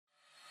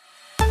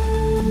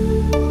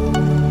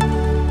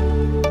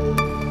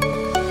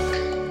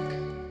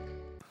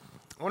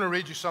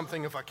read you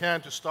something, if I can,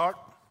 to start,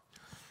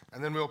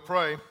 and then we'll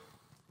pray.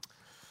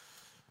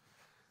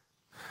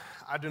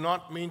 I do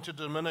not mean to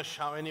diminish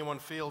how anyone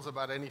feels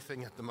about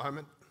anything at the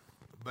moment,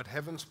 but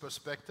heaven's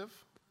perspective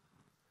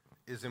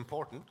is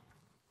important.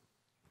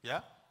 Yeah?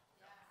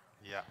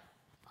 Yeah,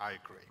 I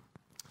agree.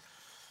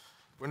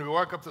 When we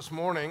woke up this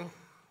morning,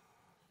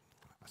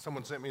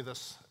 someone sent me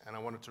this, and I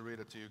wanted to read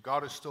it to you.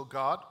 God is still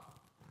God.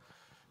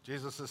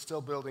 Jesus is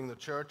still building the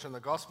church, and the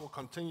gospel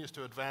continues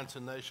to advance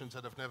in nations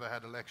that have never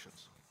had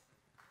elections.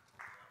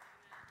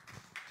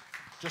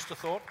 Just a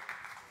thought.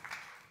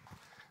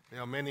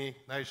 There are many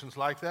nations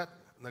like that,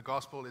 and the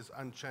gospel is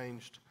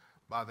unchanged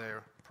by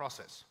their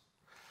process.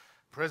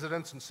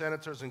 Presidents and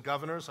senators and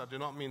governors, I do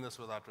not mean this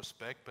without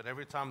respect, but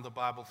every time the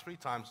Bible, 3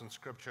 times in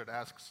Scripture, it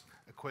asks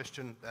a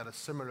question that is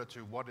similar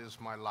to, what is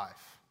my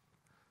life?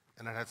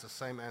 And it has the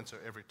same answer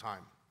every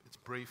time. It's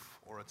brief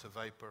or it's a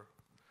vapor.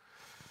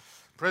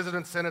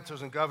 Presidents,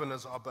 senators, and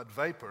governors are but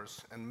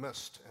vapors and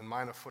mist and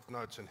minor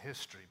footnotes in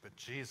history, but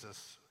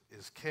Jesus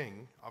is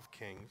King of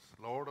kings,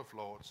 Lord of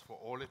lords for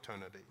all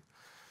eternity,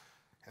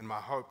 and my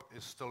hope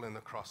is still in the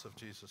cross of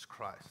Jesus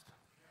Christ.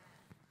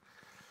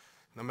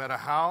 No matter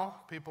how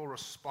people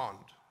respond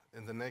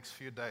in the next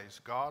few days,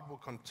 God will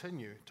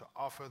continue to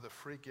offer the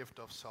free gift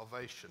of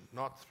salvation,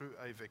 not through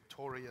a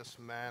victorious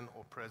man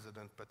or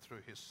president, but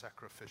through his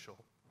sacrificial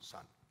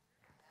son.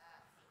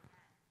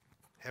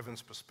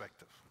 Heaven's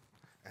perspective.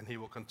 And he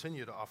will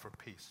continue to offer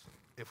peace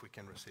if we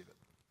can receive it.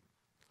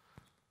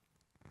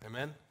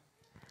 Amen?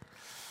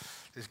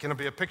 There's going to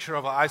be a picture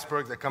of an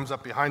iceberg that comes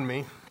up behind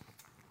me.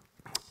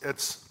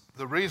 It's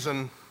the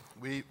reason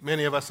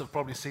many of us have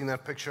probably seen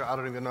that picture. I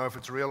don't even know if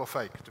it's real or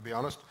fake, to be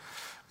honest.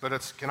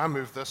 But can I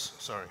move this?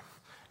 Sorry.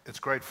 It's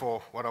great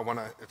for what I want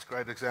to, it's a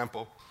great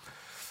example.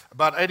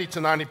 About 80 to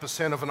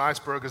 90% of an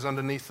iceberg is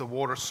underneath the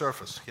water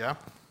surface, yeah?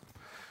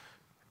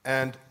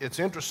 And it's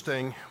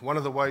interesting, one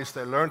of the ways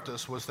they learned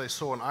this was they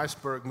saw an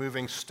iceberg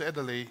moving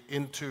steadily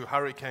into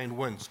hurricane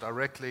winds,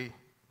 directly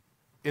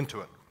into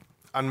it,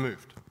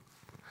 unmoved.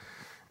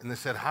 And they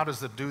said, how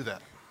does it do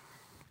that?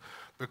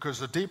 Because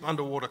the deep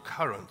underwater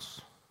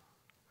currents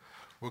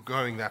were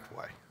going that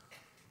way.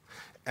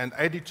 And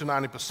 80 to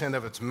 90%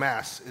 of its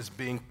mass is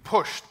being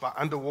pushed by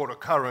underwater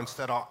currents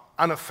that are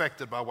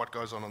unaffected by what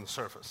goes on the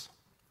surface.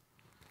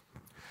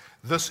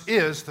 This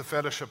is the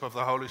fellowship of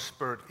the Holy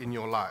Spirit in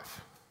your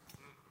life.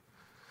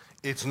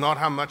 It's not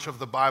how much of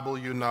the Bible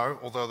you know,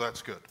 although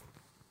that's good.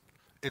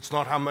 It's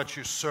not how much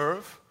you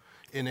serve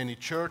in any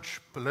church,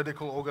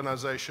 political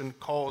organization,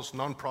 cause,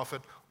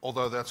 nonprofit,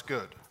 although that's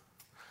good.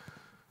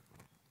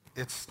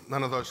 It's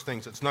none of those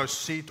things. It's no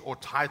seat or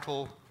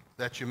title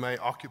that you may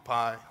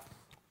occupy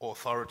or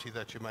authority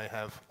that you may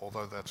have,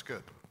 although that's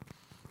good.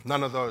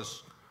 None of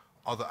those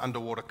are the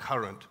underwater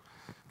current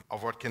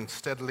of what can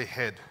steadily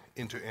head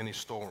into any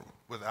storm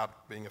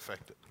without being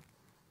affected.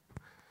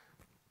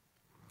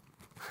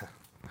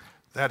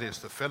 That is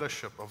the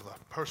fellowship of the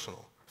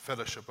personal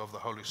fellowship of the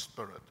Holy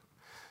Spirit.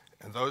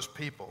 And those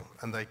people,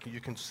 and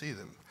you can see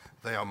them,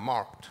 they are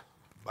marked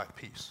by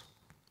peace,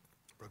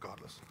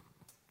 regardless.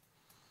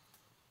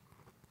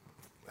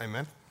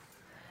 Amen?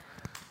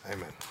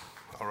 Amen.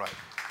 All right.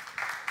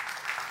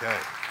 Okay.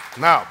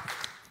 Now,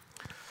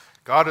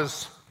 I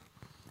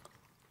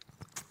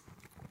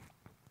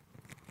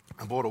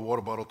bought a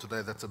water bottle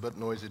today that's a bit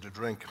noisy to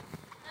drink.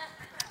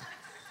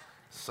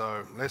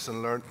 So,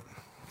 lesson learned.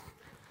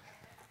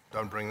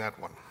 Don't bring that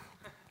one.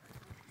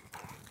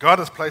 God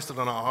has placed it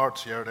on our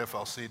hearts here at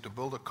FLC to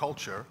build a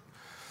culture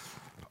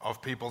of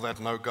people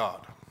that know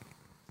God.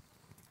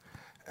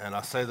 And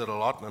I say that a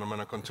lot, and I'm going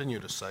to continue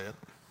to say it,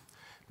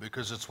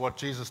 because it's what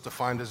Jesus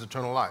defined as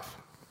eternal life.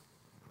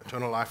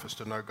 Eternal life is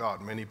to know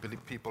God. Many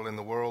people in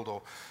the world,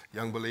 or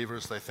young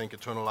believers, they think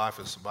eternal life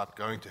is about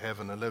going to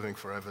heaven and living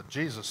forever.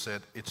 Jesus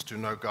said it's to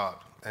know God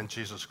and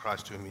Jesus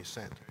Christ whom he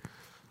sent.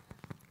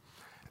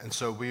 And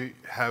so we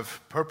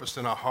have purpose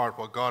in our heart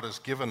where God has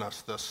given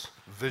us this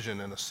vision,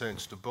 in a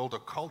sense, to build a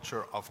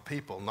culture of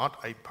people,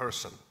 not a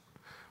person,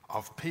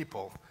 of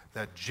people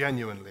that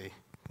genuinely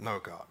know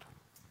God.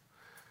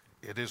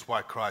 It is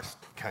why Christ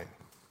came.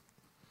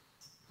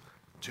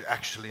 To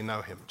actually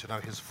know him, to know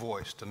his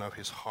voice, to know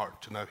his heart,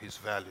 to know his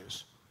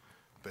values.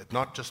 But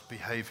not just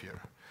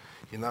behavior.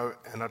 You know,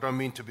 and I don't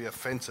mean to be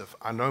offensive.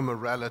 I know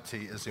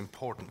morality is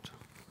important.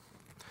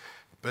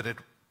 But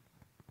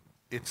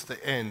it's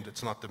the end,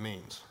 it's not the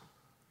means.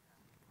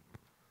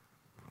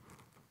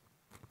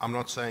 I'm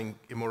not saying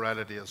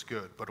immorality is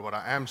good, but what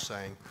I am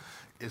saying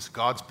is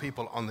God's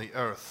people on the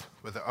earth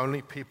were the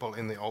only people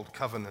in the Old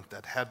Covenant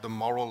that had the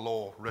moral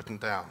law written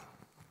down.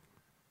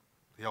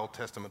 The Old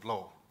Testament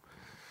law.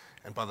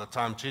 And by the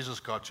time Jesus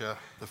got here,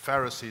 the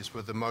Pharisees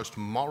were the most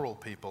moral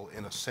people,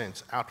 in a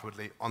sense,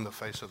 outwardly on the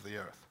face of the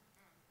earth.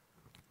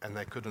 And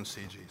they couldn't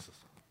see Jesus.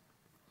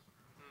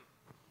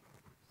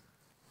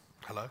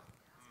 Hello?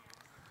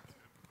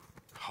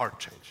 Heart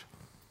change.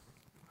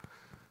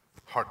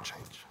 Heart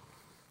change.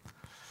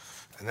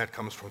 And that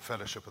comes from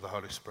fellowship with the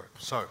Holy Spirit.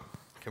 So,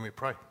 can we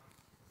pray?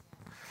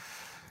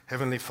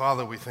 Heavenly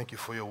Father, we thank you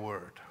for your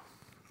word.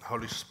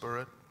 Holy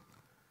Spirit,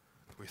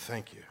 We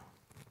thank you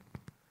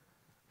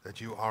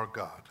that you are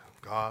God,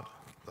 God,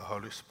 the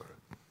Holy Spirit.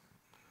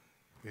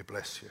 We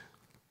bless you.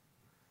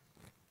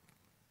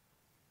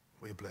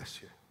 We bless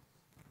you,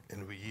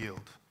 and we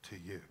yield to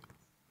you.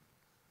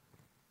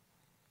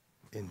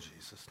 In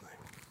Jesus'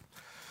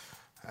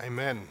 name.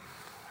 Amen.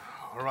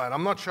 All right,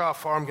 I'm not sure how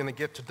far I'm going to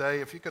get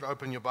today. If you could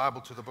open your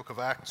Bible to the book of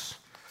Acts.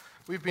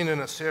 We've been in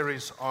a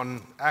series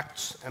on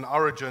Acts and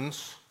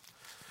origins.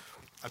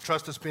 I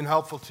trust it's been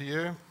helpful to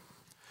you.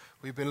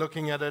 We've been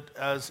looking at it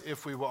as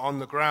if we were on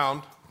the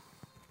ground,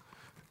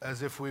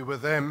 as if we were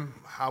them.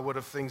 How would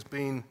have things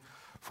been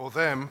for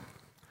them?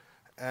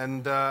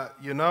 And,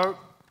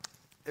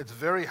 it's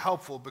very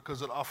helpful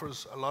because it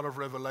offers a lot of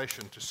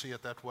revelation to see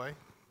it that way.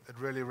 It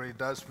really, really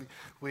does.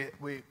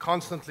 We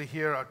constantly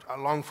hear,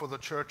 along for the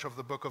church of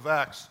the book of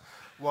Acts,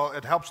 well,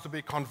 it helps to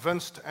be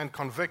convinced and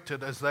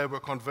convicted as they were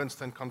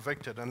convinced and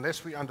convicted.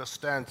 Unless we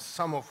understand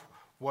some of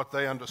what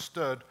they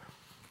understood,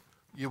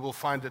 you will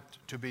find it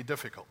to be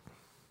difficult.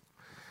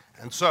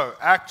 And so,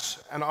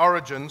 Acts and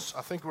origins,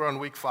 I think we're on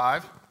week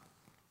 5.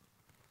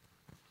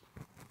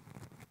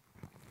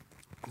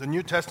 The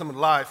New Testament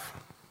life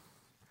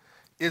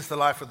is the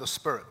life of the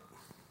Spirit.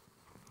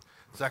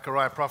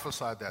 Zechariah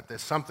prophesied that.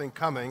 There's something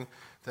coming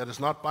that is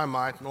not by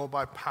might nor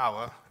by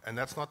power, and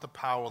that's not the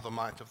power or the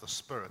might of the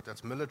Spirit.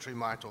 That's military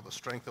might or the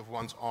strength of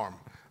one's arm,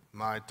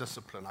 my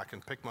discipline. I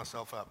can pick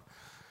myself up.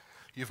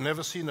 You've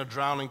never seen a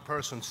drowning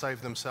person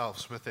save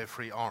themselves with their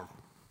free arm.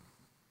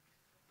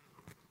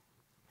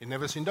 You've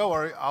never seen, don't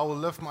worry, I will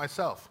lift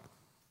myself.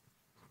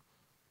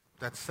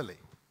 That's silly.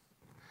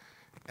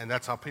 And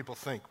that's how people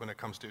think when it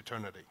comes to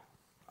eternity.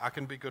 I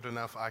can be good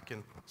enough,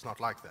 it's not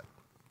like that.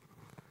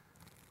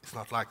 It's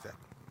not like that.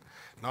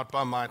 Not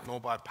by might nor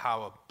by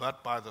power,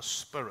 but by the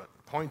Spirit,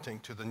 pointing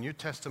to the New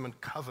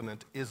Testament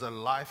covenant is a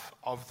life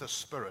of the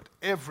Spirit.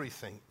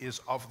 Everything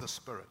is of the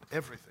Spirit.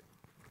 Everything.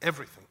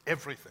 Everything.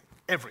 Everything.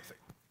 Everything.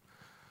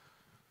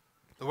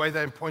 The way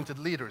they appointed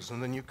leaders in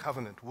the New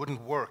Covenant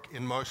wouldn't work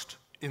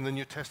in the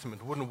New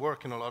Testament, wouldn't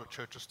work in a lot of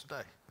churches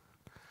today.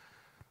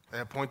 They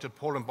appointed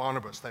Paul and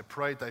Barnabas. They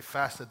prayed, they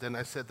fasted, then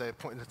they said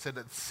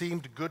it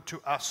seemed good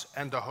to us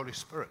and the Holy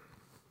Spirit.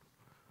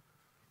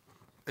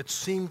 It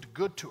seemed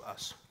good to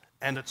us,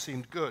 and it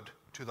seemed good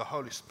to the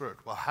Holy Spirit.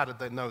 Well, how did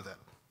they know that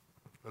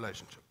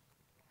relationship?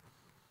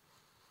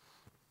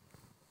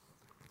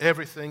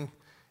 Everything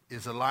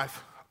is a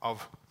life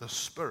of the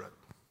Spirit.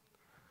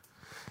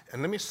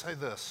 And let me say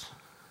this.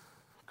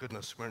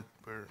 Goodness,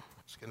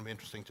 it's going to be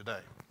interesting today.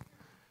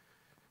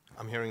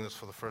 I'm hearing this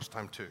for the first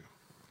time too.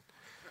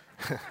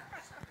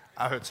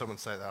 I heard someone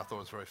say that. I thought it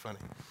was very funny.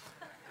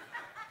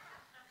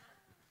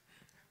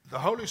 The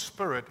Holy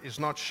Spirit is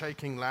not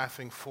shaking,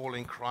 laughing,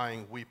 falling,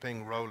 crying,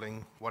 weeping,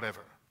 rolling,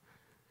 whatever.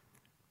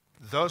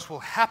 Those will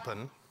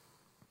happen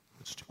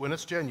when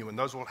it's genuine.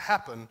 Those will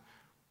happen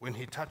when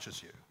He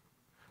touches you.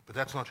 But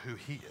that's not who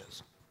He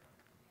is.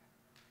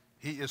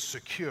 He is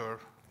secure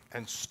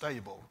and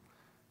stable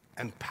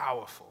and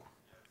powerful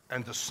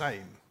and the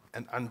same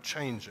and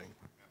unchanging.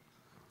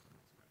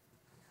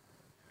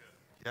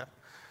 Yeah?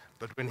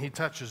 But when He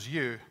touches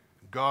you,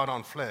 God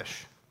on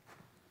flesh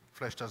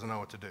doesn't know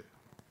what to do.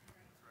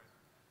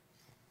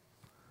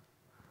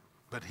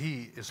 But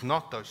He is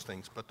not those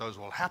things, but those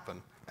will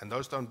happen, and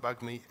those don't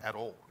bug me at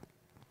all.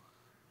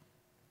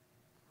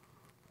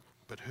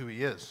 But who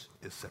He is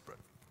separate.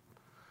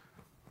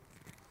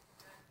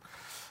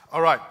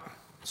 All right,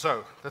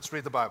 so let's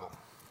read the Bible.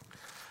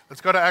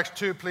 Let's go to Acts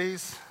 2,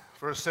 please,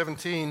 verse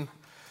 17.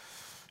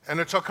 And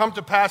it shall come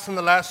to pass in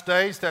the last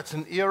days, that's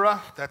an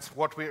era, that's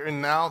what we're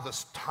in now,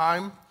 this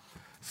time,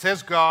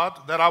 says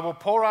God, that I will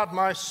pour out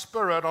my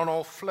Spirit on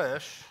all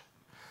flesh.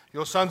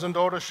 Your sons and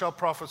daughters shall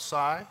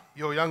prophesy.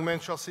 Your young men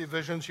shall see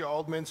visions. Your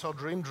old men shall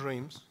dream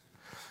dreams.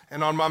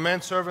 And on my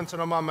manservants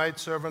and on my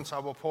maidservants I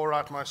will pour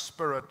out my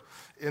Spirit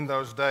in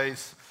those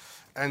days,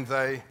 and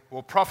they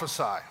will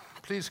prophesy.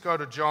 Please go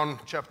to John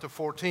chapter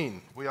 14.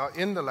 We are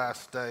in the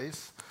last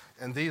days,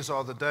 and these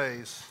are the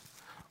days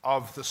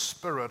of the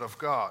Spirit of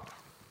God.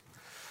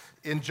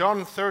 In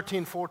John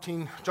 13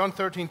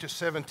 to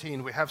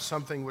 17, we have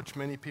something which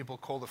many people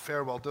call the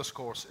farewell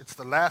discourse. It's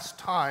the last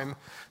time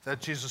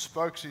that Jesus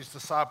spoke to His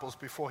disciples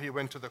before He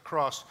went to the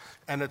cross,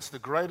 and it's the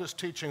greatest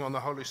teaching on the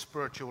Holy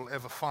Spirit you will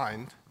ever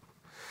find.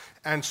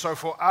 And so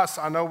for us,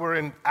 I know we're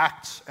in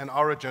Acts and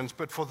Origins,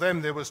 but for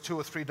them there was 2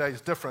 or 3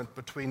 days different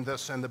between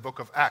this and the book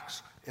of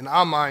Acts. In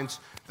our minds,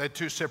 they're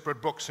 2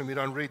 separate books and we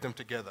don't read them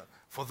together.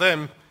 For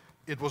them,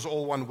 it was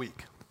all 1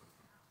 week.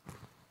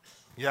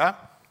 Yeah?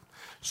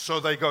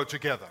 So they go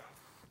together.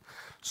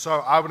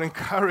 So I would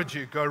encourage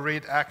you, go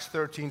read Acts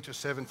 13 to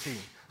 17.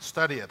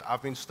 Study it.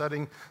 I've been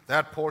studying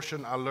that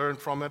portion. I learned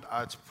from it.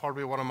 It's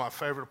probably one of my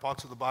favorite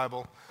parts of the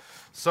Bible.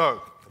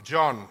 So,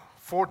 John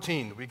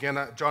 14.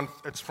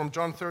 It's from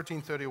John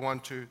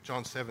 13:31 to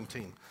John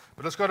 17.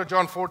 But let's go to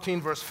John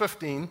 14, verse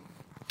 15.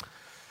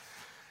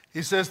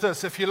 He says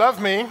this, if you love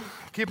me,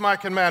 keep my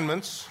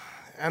commandments,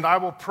 and I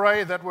will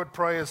pray. That word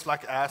pray is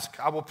like ask.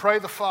 I will pray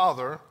the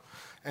Father,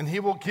 and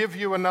He will give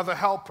you another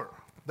helper,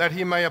 that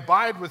He may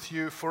abide with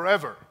you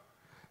forever,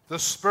 the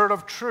Spirit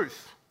of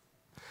truth,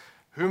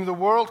 whom the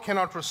world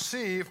cannot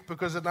receive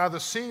because it neither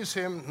sees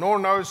him nor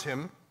knows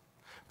him,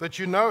 but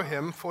you know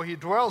him, for he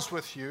dwells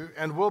with you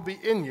and will be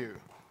in you.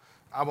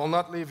 I will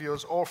not leave you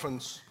as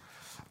orphans.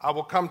 I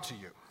will come to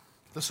you.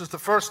 This is the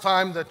first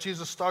time that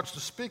Jesus starts to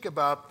speak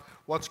about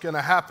what's going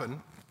to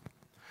happen.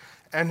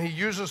 And he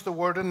uses the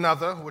word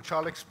another, which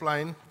I'll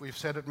explain. We've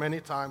said it many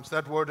times.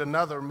 That word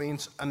another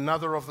means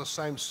another of the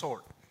same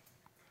sort.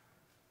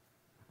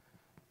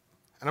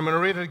 And I'm going to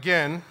read it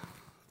again.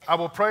 I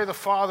will pray the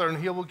Father, and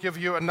he will give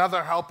you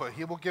another helper.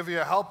 He will give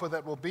you a helper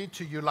that will be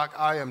to you like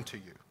I am to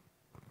you,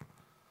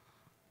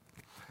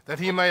 that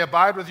he may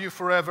abide with you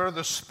forever,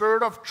 the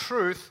Spirit of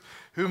truth,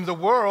 whom the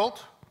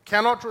world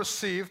cannot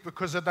receive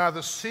because it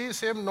neither sees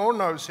him nor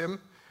knows him,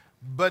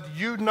 but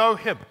you know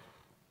him.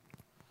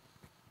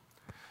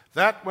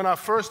 That, when I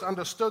first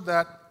understood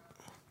that,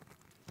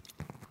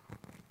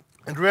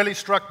 it really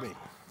struck me.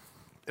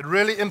 It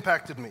really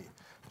impacted me.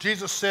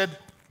 Jesus said,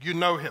 you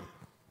know him.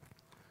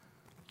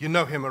 You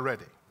know him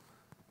already.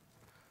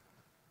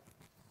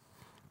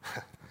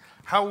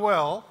 How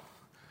well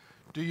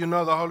do you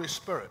know the Holy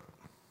Spirit?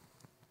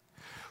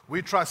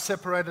 We try to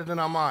separate it in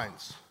our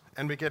minds,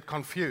 and we get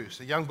confused.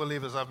 The young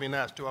believers, I've been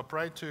asked, do I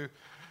pray to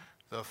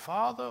the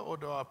Father, or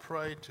do I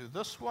pray to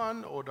this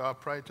one, or do I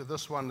pray to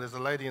this one? There's a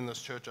lady in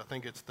this church, I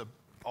think it's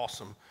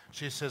awesome.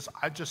 She says,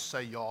 I just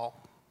say y'all.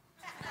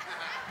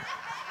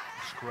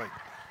 It's great.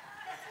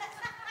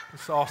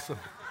 It's awesome.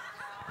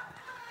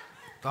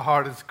 The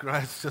heart is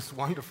great. It's just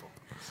wonderful.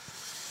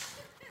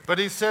 But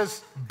he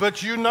says,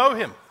 but you know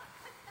him,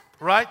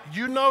 right?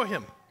 You know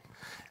him.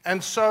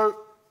 And so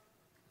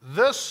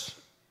this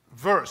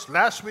verse,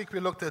 last week we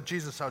looked at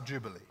Jesus, our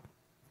Jubilee.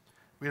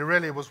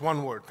 It was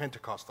one word,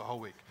 Pentecost, the whole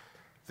week.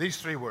 These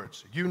three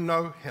words, you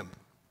know him.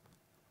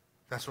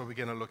 That's what we're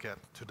going to look at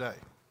today.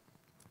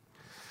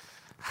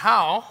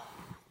 How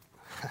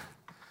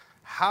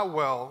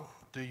well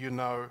do you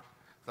know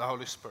the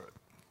Holy Spirit?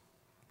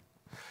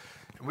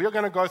 We are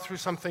going to go through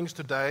some things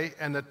today,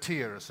 and it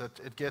tears.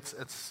 It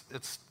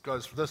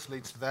goes, this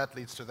leads to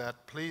that.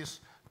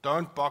 Please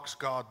don't box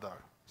God, though.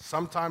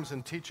 Sometimes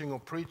in teaching or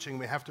preaching,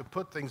 we have to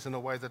put things in a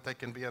way that they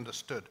can be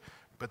understood.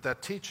 But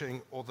that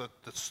teaching or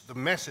the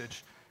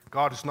message,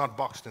 God is not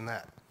boxed in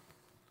that.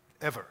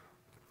 Ever.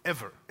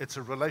 Ever. It's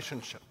a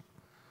relationship.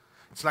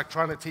 It's like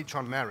trying to teach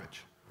on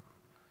marriage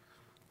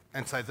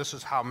and say, this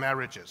is how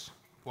marriage is.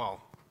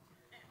 Well,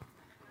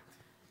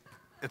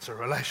 it's a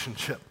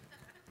relationship.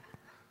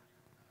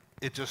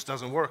 It just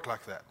doesn't work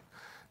like that.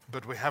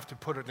 But we have to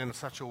put it in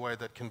such a way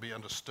that can be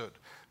understood.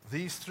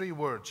 These three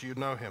words, you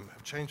know him,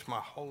 have changed my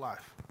whole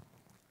life.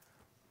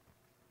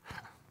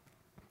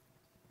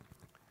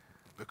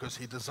 Because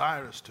he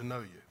desires to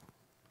know you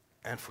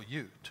and for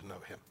you to know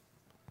him.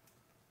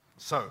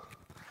 So,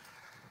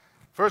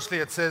 firstly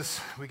it says,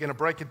 we're going to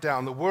break it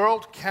down. The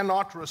world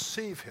cannot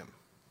receive him.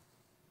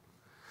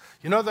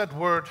 You know that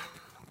word,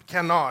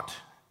 cannot,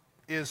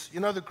 is,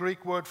 the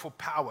Greek word for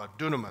power,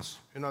 dunamis.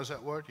 Who knows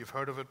that word? You've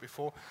heard of it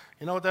before.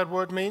 You know what that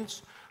word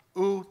means?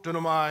 U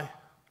dunamai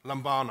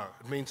lambano.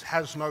 It means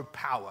has no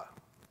power.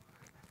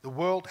 The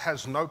world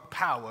has no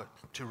power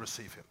to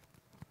receive him.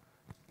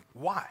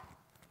 Why?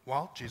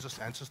 Well, Jesus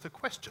answers the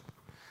question.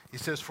 He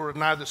says, for it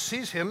neither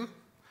sees him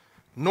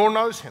nor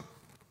knows him.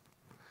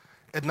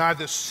 It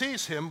neither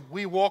sees him,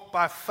 we walk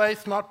by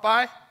faith, not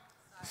by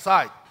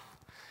sight.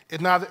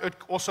 It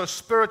also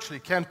spiritually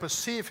can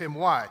perceive him.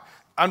 Why?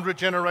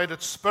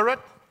 Unregenerated spirit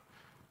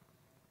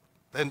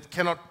then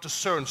cannot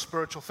discern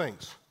spiritual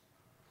things.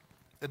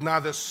 It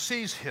neither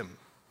sees him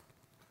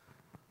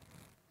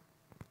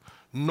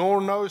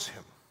nor knows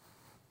him.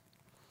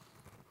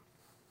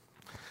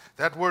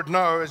 That word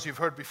know, as you've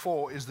heard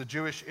before, is the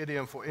Jewish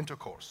idiom for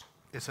intercourse.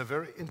 It's a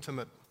very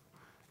intimate.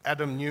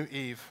 Adam knew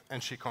Eve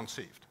and she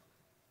conceived.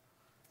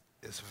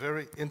 It's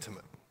very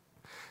intimate.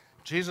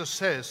 Jesus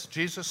says,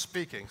 Jesus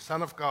speaking,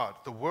 Son of God,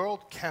 the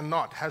world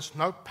has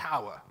no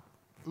power,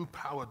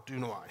 power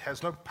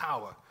has no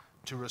power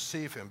to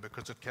receive him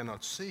because it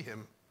cannot see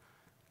him,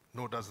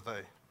 nor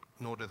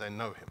do they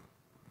know him.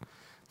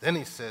 Then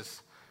he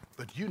says,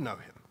 but you know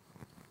him.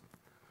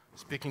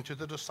 Speaking to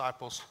the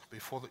disciples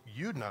before that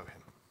you know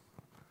him.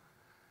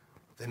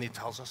 Then he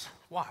tells us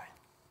why.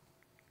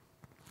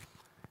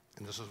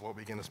 And this is what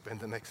we're going to spend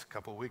the next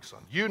couple of weeks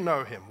on. You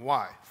know him.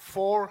 Why?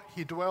 For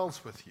he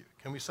dwells with you.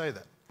 Can we say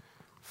that?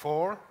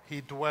 For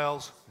he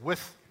dwells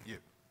with you.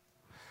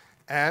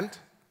 And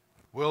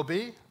will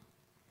be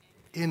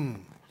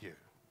in you.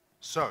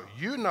 So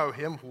you know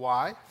him.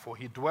 Why? For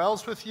he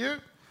dwells with you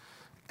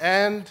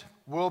and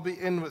will be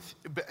in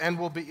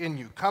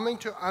you. Coming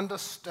to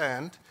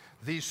understand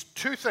these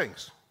two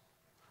things,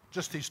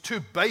 just these two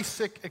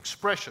basic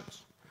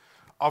expressions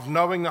of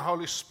knowing the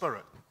Holy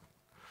Spirit,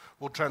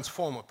 will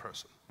transform a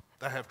person.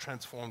 They have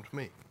transformed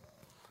me.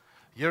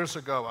 Years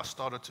ago, I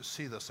started to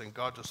see this, and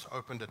God just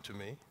opened it to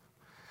me.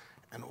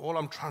 And all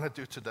I'm trying to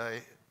do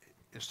today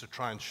is to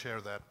try and share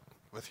that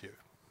with you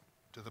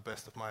to the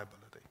best of my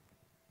ability.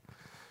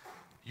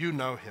 You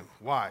know him.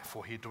 Why?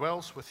 For he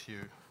dwells with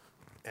you,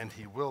 and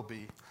he will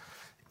be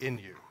in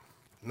you.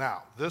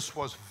 Now, this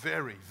was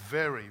very,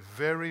 very,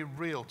 very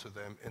real to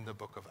them in the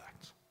book of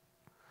Acts.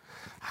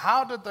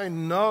 How did they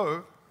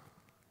know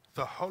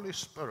the Holy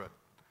Spirit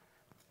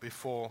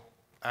before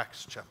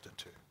Acts chapter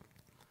 2?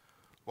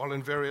 Well,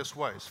 in various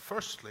ways.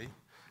 Firstly,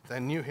 they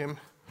knew him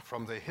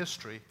from their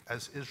history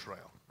as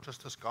Israel,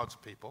 just as God's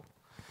people.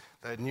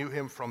 They knew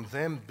him from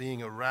them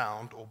being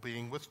around or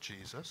being with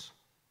Jesus.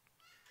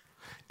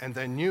 And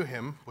they knew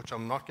him, which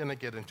I'm not going to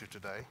get into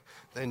today,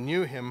 they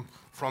knew him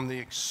from the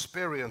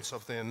experience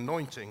of the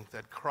anointing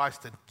that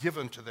Christ had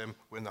given to them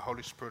when the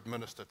Holy Spirit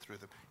ministered through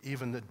them.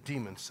 Even the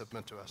demons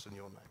submit to us in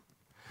your name.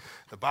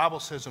 The Bible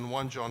says in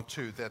 1 John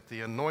 2 that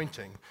the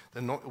anointing,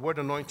 the word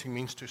anointing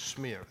means to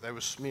smear. They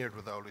were smeared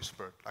with the Holy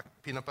Spirit, like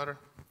peanut butter,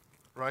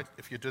 right?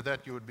 If you did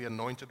that, you would be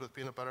anointed with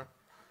peanut butter,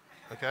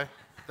 okay?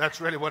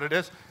 That's really what it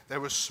is. They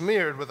were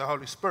smeared with the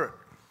Holy Spirit.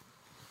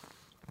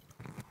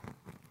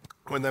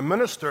 When they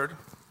ministered,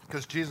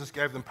 because Jesus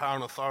gave them power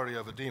and authority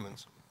over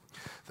demons,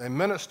 they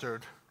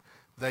ministered,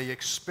 they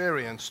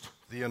experienced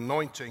the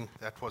anointing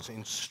that was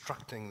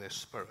instructing their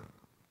spirit.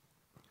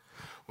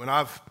 When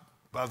I've,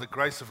 by the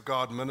grace of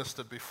God,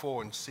 ministered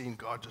before and seen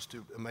God just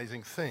do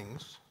amazing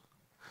things,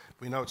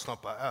 we know it's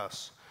not by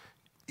us.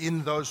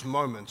 In those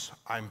moments,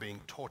 I'm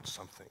being taught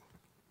something.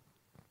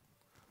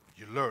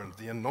 You learn.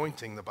 The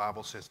anointing, the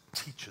Bible says,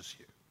 teaches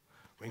you.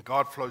 When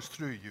God flows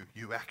through you,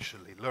 you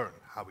actually learn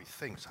how he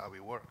thinks, how he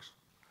works.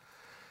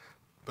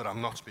 But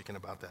I'm not speaking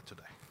about that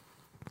today.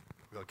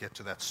 We'll get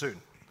to that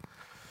soon.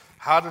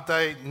 How did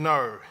they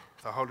know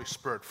the Holy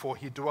Spirit? For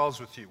he dwells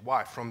with you.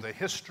 Why? From their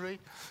history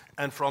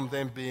and from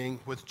them being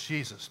with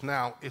Jesus.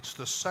 Now, it's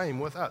the same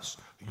with us.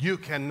 You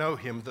can know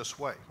him this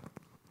way.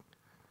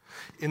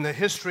 In the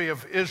history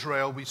of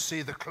Israel, we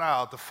see the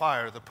cloud, the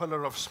fire, the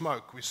pillar of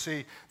smoke. We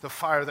see the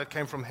fire that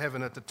came from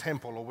heaven at the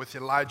temple or with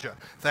Elijah.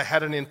 They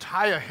had an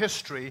entire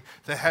history.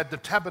 They had the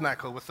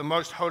tabernacle with the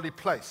most holy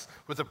place,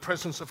 with the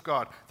presence of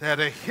God. They had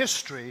a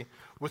history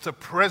with the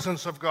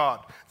presence of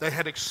God. They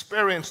had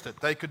experienced it.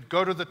 They could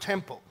go to the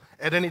temple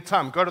at any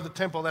time. Go to the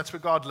temple, that's where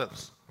God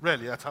lives.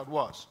 Really, that's how it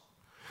was.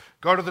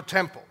 Go to the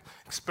temple,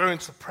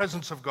 experience the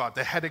presence of God.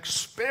 They had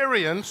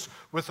experience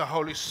with the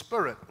Holy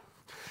Spirit.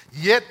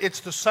 Yet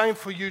it's the same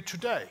for you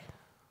today.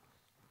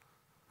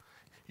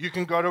 You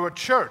can go to a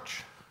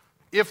church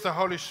if the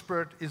Holy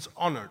Spirit is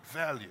honored,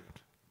 valued,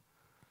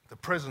 the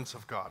presence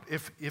of God,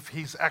 if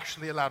he's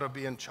actually allowed to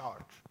be in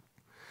charge.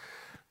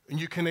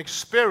 And you can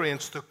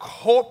experience the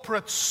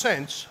corporate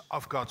sense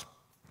of God's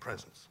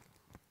presence.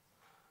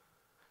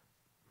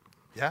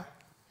 Yeah?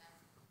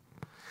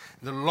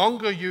 The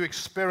longer you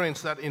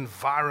experience that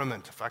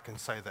environment, if I can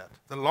say that,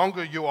 the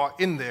longer you are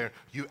in there,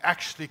 you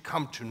actually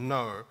come to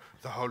know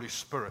the Holy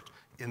Spirit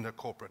in the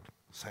corporate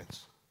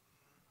sense.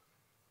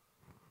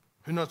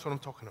 Who knows what I'm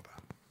talking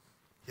about?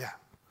 Yeah.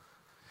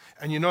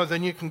 And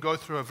then you can go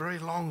through a very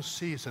long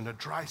season, a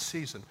dry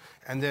season,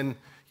 and then,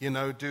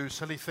 do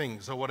silly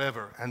things or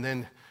whatever, and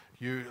then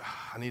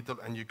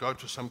and you go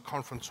to some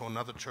conference or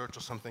another church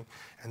or something,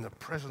 and the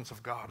presence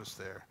of God is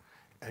there,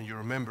 and you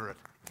remember it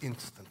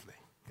instantly.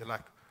 You're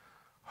like,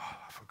 oh,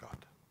 I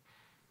forgot.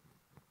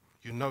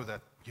 You know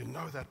that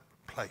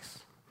place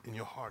in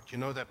your heart. You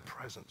know that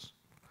presence.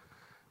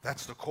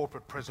 That's the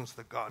corporate presence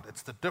of God.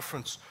 It's the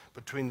difference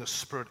between the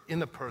Spirit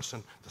in a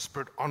person, the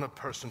Spirit on a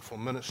person for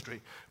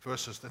ministry,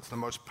 versus that's the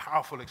most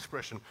powerful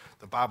expression.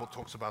 The Bible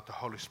talks about the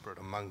Holy Spirit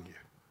among you.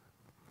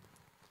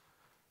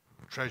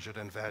 Treasured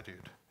and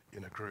valued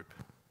in a group.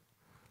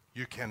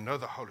 You can know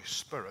the Holy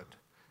Spirit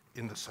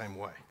in the same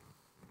way.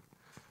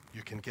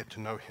 You can get to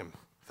know him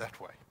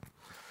that way.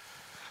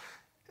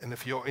 And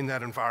if you're in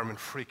that environment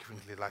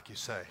frequently, like I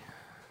say,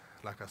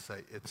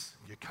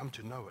 you come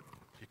to know it.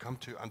 You come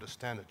to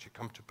understand it. You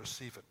come to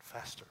perceive it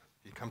faster.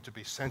 You come to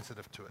be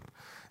sensitive to it.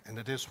 And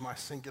it is my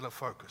singular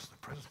focus, the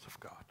presence of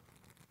God.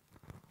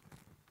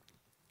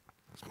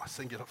 It's my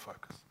singular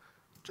focus,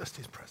 just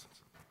his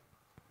presence.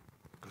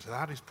 Because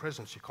without his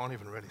presence, you can't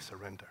even really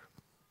surrender.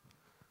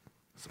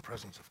 It's the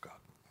presence of God.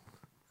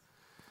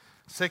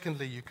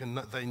 Secondly,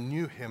 they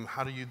knew him.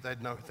 How do they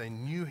know? They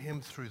knew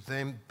him through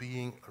them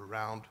being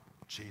around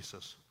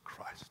Jesus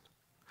Christ.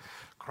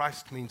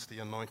 Christ means the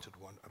anointed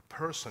one. A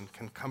person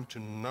can come to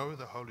know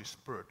the Holy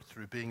Spirit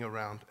through being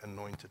around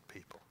anointed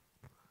people.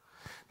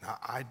 Now,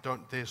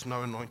 there's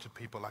no anointed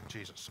people like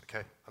Jesus,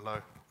 okay?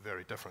 Hello?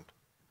 Very different.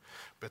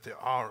 But there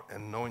are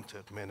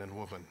anointed men and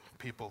women,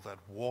 people that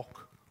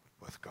walk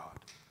with God.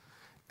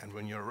 And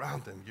when you're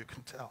around them, you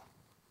can tell.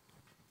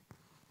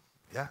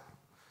 Yeah?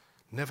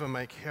 Never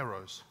make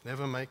heroes.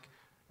 Never make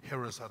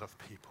heroes out of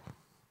people.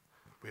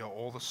 We are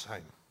all the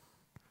same.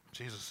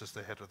 Jesus is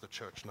the head of the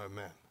church, no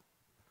man.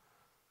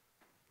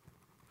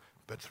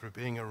 But through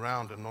being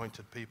around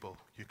anointed people,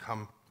 you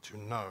come to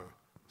know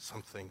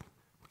something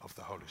of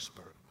the Holy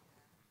Spirit.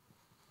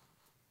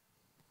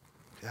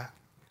 Yeah?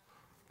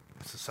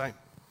 It's the same.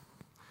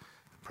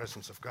 The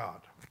presence of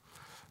God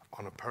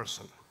on a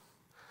person.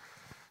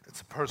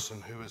 It's a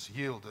person who has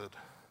yielded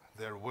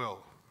their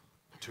will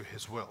to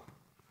his will.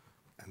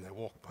 And they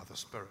walk by the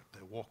Spirit.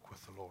 They walk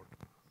with the Lord.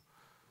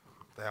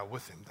 They are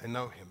with him. They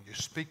know him. You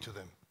speak to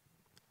them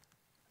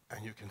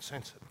And you can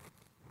sense it.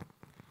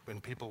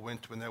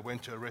 When they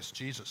went to arrest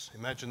Jesus,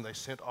 imagine they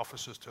sent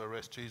officers to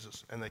arrest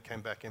Jesus and they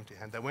came back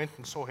empty-handed. They went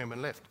and saw him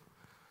and left.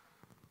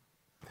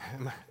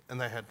 And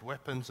they had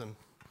weapons, and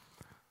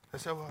they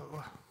said,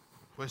 well,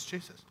 where's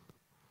Jesus?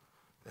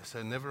 They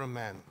said, never a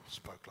man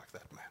spoke like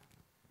that man.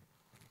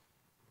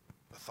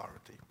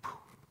 Authority.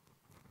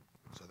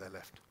 So they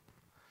left.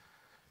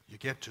 You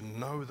get to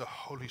know the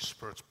Holy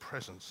Spirit's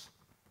presence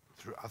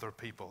through other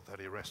people that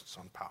he rests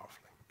on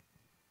powerfully.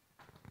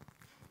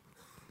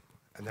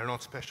 And they're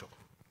not special.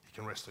 He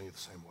can rest on you the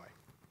same way.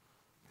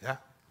 Yeah?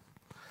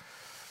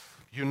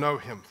 You know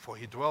him, for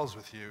he dwells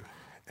with you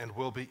and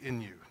will be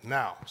in you.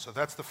 Now, so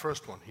that's the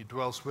first one. He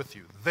dwells with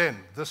you. Then,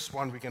 this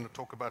one we're going to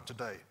talk about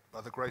today,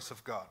 by the grace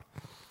of God.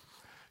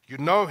 You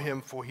know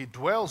him, for he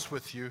dwells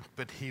with you,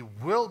 but he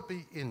will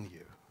be in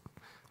you.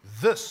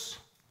 This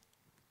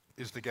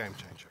is the game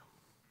changer.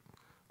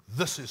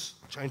 This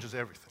changes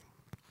everything.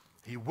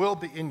 He will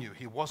be in you.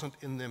 He wasn't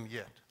in them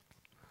yet.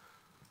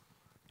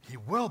 He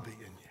will be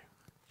in you.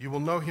 You will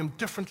know him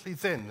differently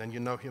then than you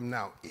know him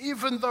now,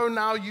 even though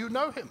now you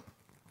know him.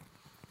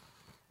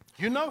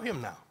 You know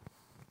him now.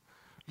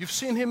 You've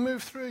seen him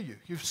move through you.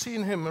 You've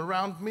seen him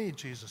around me,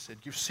 Jesus said.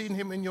 You've seen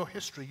him in your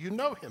history. You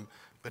know him,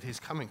 but he's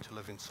coming to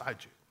live inside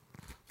you.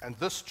 And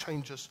this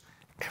changes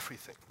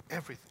everything,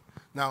 everything.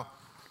 Now,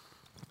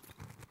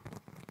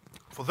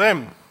 for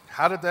them,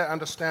 how did they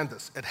understand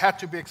this? It had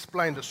to be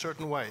explained a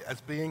certain way,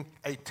 as being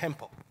a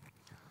temple.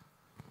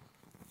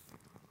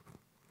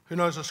 Who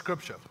knows the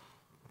scripture?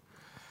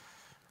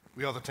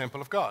 We are the temple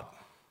of God.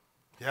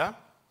 Yeah?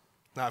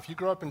 Now, if you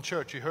grew up in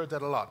church, you heard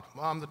that a lot.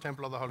 Well, I'm the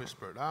temple of the Holy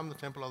Spirit. I'm the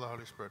temple of the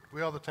Holy Spirit.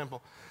 We are the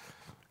temple.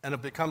 And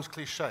it becomes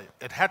cliche.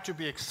 It had to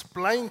be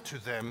explained to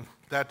them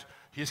that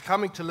he's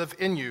coming to live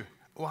in you.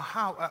 Well,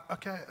 how?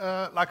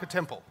 Like a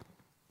temple.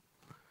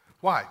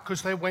 Why?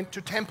 Because they went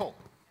to temple.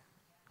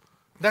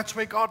 That's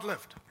where God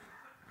lived.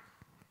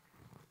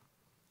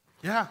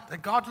 Yeah,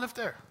 God lived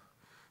there.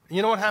 And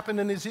you know what happened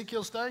in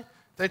Ezekiel's day?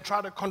 They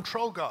tried to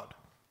control God.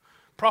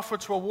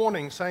 Prophets were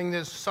warning, saying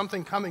there's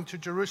something coming to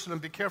Jerusalem,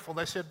 be careful.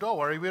 They said, don't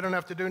worry, we don't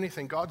have to do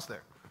anything. God's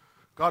there.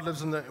 God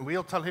lives in there, and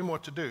we'll tell him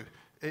what to do.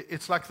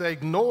 It's like they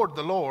ignored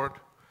the Lord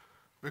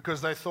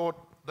because they thought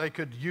they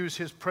could use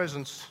his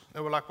presence. They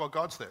were like, well,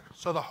 God's there.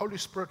 So the Holy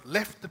Spirit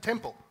left the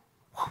temple.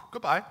 Whew,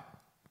 goodbye.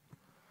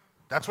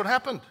 That's what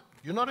happened.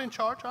 You're not in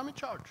charge, I'm in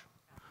charge.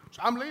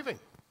 So I'm leaving.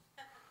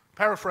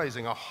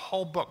 Paraphrasing a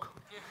whole book.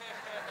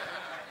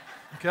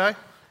 Okay?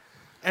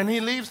 And he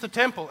leaves the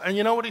temple. And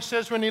you know what he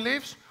says when he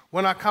leaves?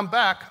 When I come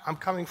back, I'm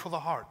coming for the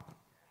heart.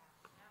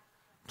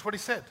 That's what he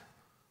said.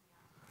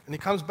 And he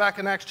comes back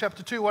in Acts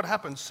chapter 2. What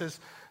happens? It says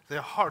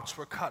their hearts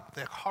were cut.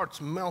 Their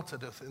hearts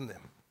melted within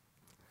them.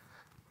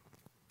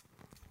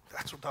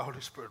 That's what the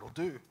Holy Spirit will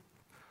do.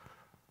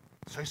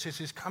 So he says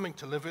he's coming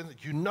to live in you.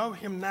 You know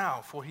him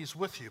now, for he's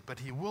with you, but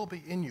he will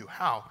be in you.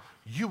 How?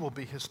 You will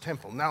be his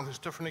temple. Now there's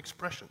different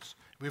expressions.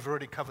 We've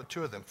already covered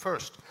two of them.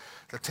 First,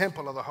 the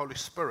temple of the Holy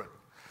Spirit.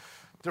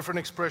 Different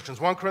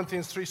expressions. 1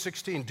 Corinthians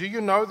 3:16. Do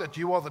you know that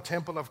you are the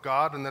temple of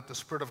God and that the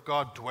Spirit of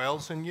God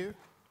dwells in you?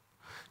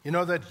 You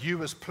know that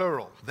you is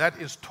plural. That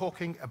is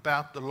talking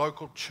about the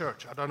local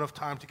church. I don't have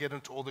time to get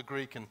into all the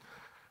Greek, and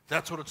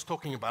that's what it's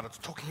talking about. It's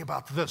talking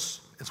about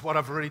this. It's what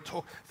I've already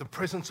talked. The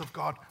presence of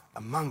God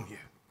among you.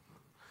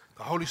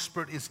 The Holy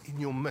Spirit is in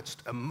your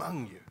midst,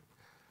 among you.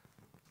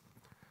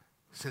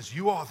 It says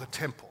you are the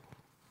temple.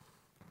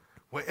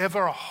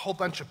 Wherever a whole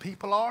bunch of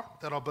people are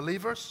that are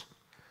believers,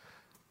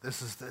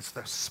 this is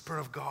the Spirit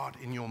of God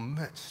in your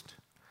midst,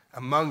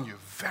 among you,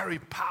 very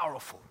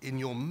powerful in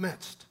your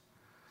midst.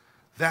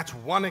 That's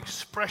one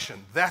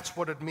expression. That's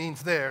what it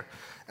means there.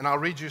 And I'll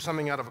read you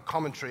something out of a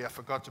commentary. I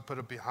forgot to put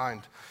it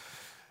behind.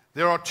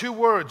 There are two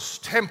words,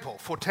 temple,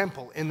 for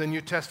temple in the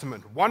New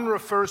Testament. One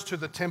refers to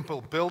the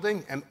temple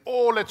building and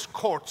all its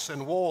courts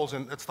and walls,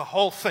 and it's the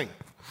whole thing.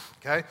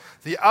 Okay?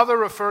 The other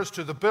refers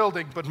to the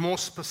building, but more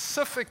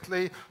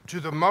specifically to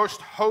the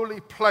most holy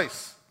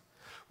place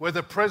where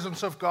the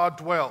presence of God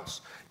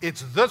dwells.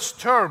 It's this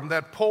term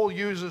that Paul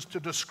uses to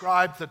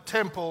describe the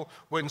temple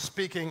when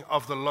speaking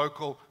of the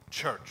local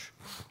church.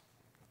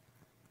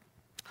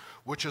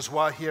 Which is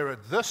why here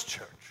at this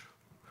church,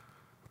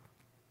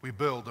 we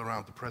build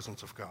around the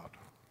presence of God.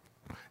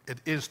 It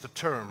is the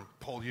term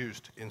Paul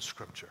used in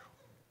Scripture.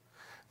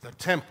 The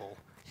temple,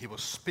 he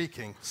was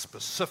speaking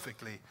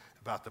specifically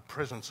about the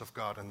presence of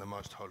God in the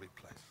most holy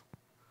place.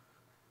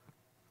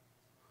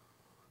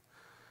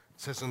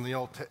 It says in the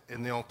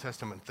Old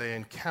Testament, they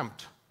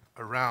encamped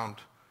around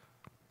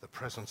the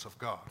presence of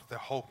God. Their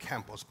whole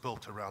camp was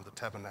built around the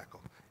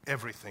tabernacle.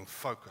 Everything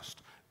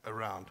focused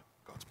around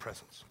God's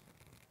presence.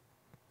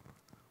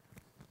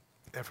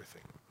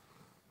 Everything.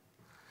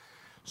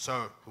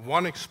 So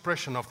one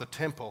expression of the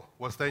temple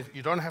was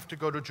you don't have to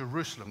go to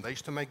Jerusalem. They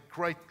used to make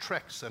great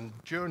treks and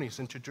journeys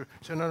into Jerusalem.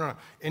 So no,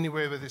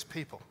 anywhere where there's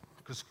people,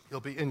 because he'll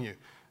be in you.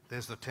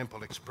 There's the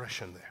temple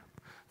expression there.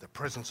 The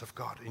presence of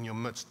God in your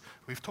midst.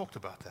 We've talked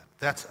about that.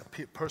 That's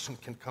a person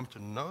can come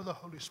to know the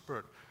Holy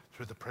Spirit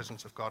through the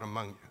presence of God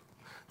among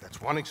you. That's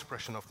one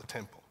expression of the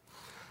temple.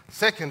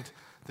 Second,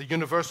 the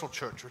universal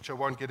church, which I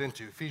won't get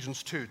into.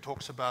 Ephesians 2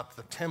 talks about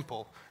the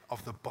temple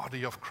of the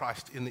body of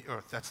Christ in the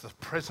earth. That's the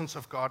presence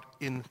of God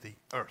in the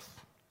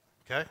earth.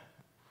 Okay?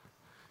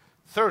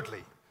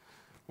 Thirdly,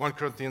 1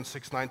 Corinthians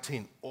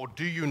 6:19. Or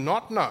do you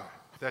not know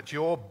that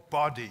your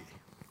body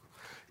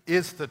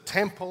is the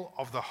temple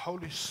of the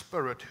Holy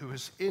Spirit who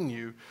is in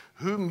you,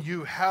 whom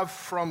you have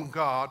from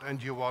God,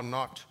 and you are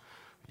not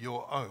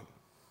your own?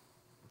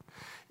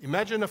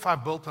 Imagine if I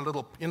built a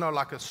little,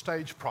 like a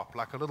stage prop,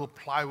 like a little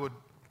plywood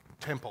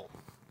temple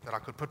that I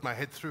could put my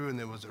head through, and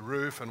there was a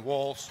roof and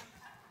walls.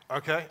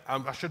 Okay,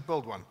 I should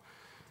build one.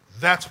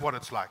 That's what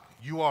it's like.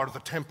 You are the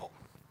temple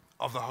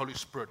of the Holy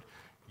Spirit.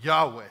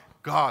 Yahweh,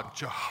 God,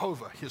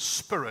 Jehovah, His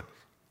Spirit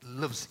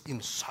lives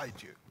inside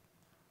you.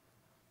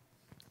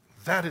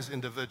 That is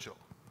individual.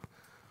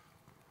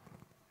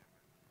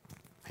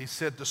 He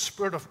said, the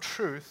Spirit of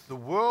truth, the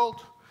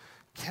world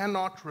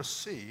cannot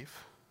receive,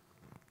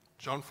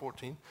 John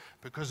 14,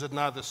 because it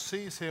neither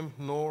sees Him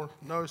nor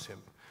knows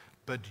Him.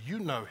 But you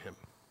know Him,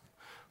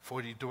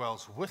 for He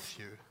dwells with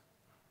you,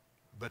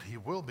 but He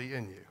will be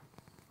in you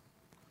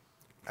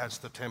as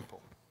the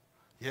temple.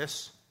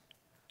 Yes,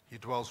 He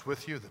dwells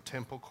with you, the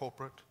temple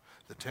corporate,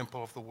 the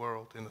temple of the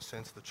world, in a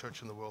sense, the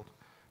church in the world,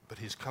 but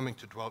He's coming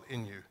to dwell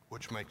in you,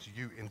 which makes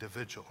you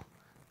individual,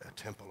 a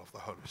temple of the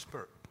Holy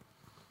Spirit.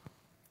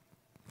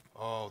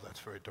 Oh,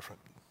 that's very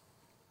different.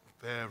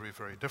 Very,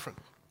 very different.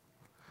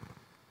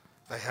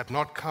 They had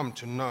not come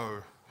to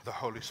know the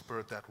Holy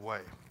Spirit that way.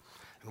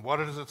 And what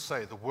does it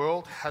say? The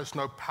world has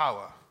no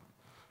power.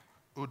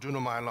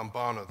 Udunamai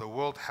lambana. The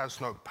world has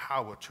no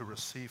power to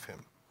receive Him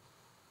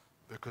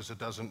because it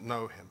doesn't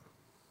know Him.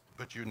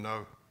 But you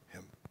know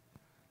Him.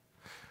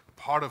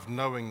 Part of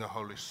knowing the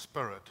Holy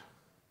Spirit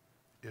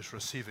is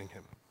receiving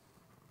Him.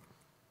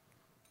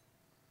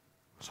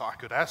 So I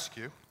could ask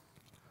you,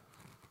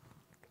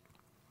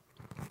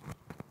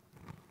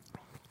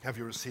 have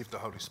you received the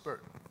Holy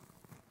Spirit?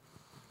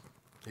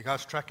 You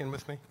guys tracking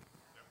with me?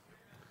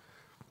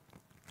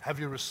 Have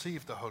you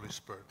received the Holy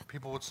Spirit?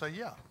 People would say,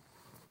 yeah,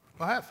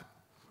 I have.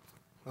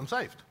 I'm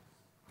saved.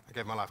 I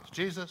gave my life to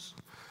Jesus.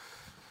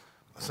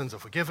 My sins are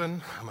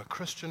forgiven. I'm a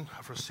Christian.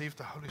 I've received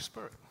the Holy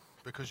Spirit.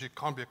 Because you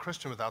can't be a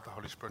Christian without the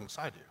Holy Spirit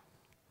inside you.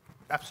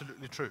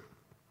 Absolutely true.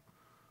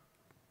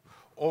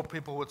 Or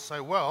people would say,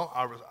 well,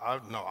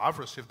 no, I've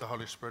received the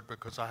Holy Spirit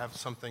because I have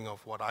something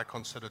of what I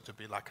consider to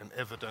be like an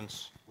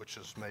evidence, which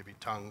is maybe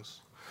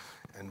tongues,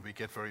 and we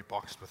get very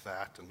boxed with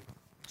that, and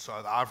so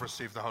I've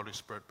received the Holy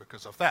Spirit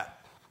because of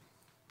that.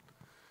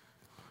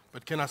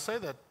 But can I say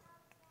that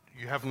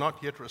you have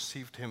not yet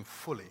received Him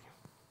fully?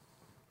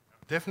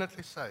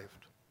 Definitely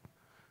saved,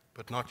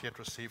 but not yet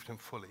received Him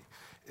fully.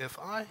 If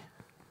I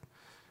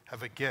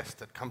have a guest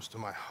that comes to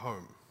my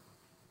home,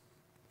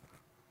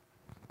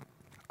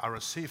 I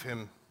receive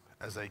him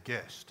as a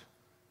guest,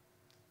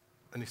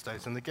 and he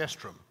stays in the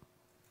guest room.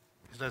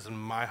 He stays in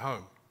my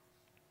home.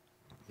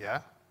 Yeah?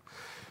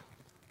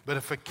 But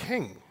if a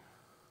king,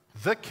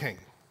 the king,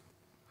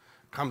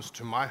 comes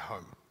to my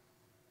home,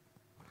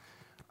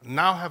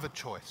 now I have a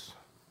choice.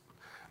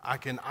 I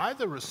can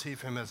either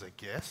receive him as a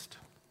guest,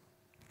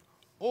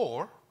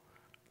 or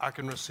I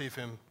can receive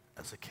him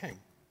as a king.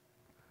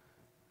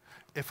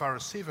 If I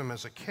receive him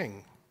as a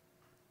king,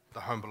 the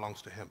home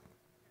belongs to him.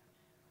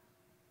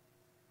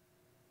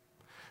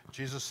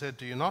 Jesus said,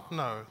 do you not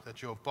know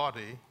that your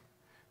body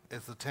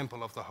is the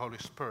temple of the Holy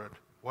Spirit?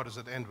 What does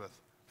it end with?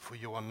 For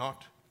you are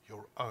not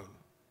your own.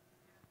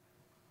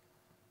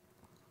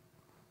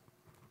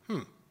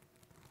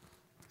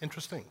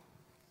 Interesting.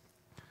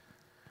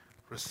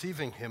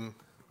 Receiving him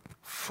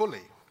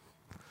fully.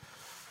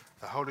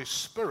 The Holy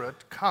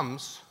Spirit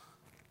comes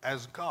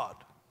as God,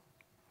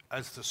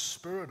 as the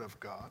Spirit of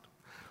God.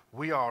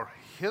 We are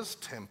his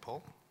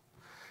temple.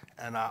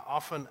 And I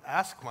often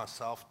ask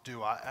myself,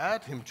 do I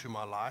add him to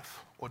my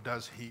life, or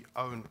does he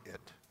own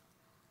it?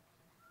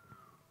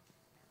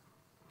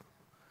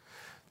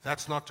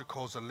 That's not to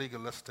cause a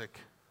legalistic,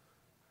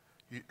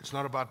 it's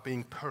not about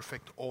being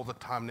perfect all the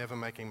time, never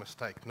making a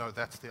mistake. No,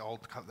 that's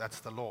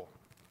the law.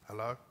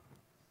 Hello?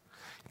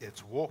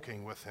 It's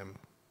walking with him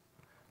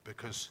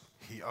because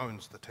he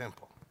owns the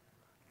temple.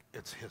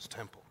 It's his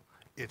temple.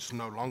 It's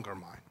no longer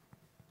mine.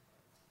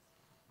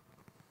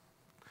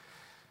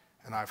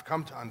 And I've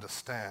come to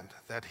understand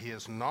that he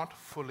is not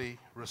fully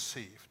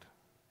received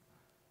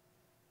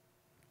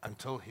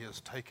until he has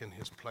taken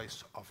his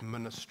place of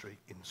ministry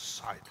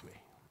inside me.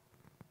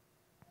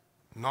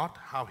 Not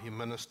how he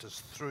ministers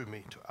through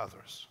me to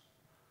others.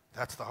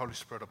 That's the Holy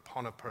Spirit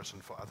upon a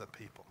person for other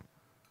people.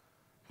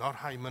 Not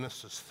how he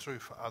ministers through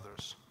for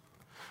others.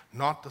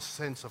 Not the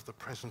sense of the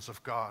presence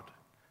of God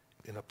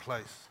in a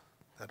place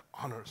that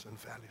honors and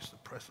values the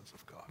presence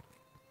of God.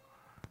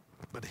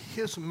 But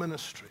his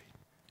ministry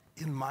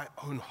in my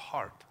own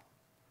heart.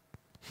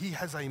 He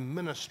has a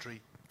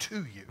ministry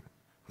to you.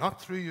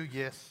 Not through you,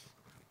 yes,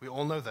 we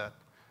all know that.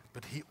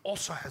 But he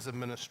also has a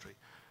ministry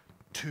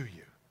to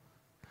you.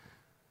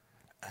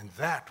 And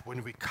that,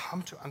 when we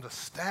come to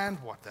understand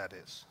what that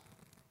is,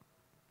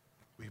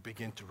 we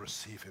begin to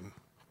receive him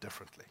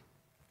differently.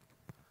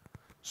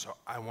 So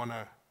I want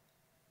to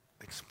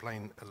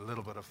explain a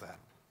little bit of that.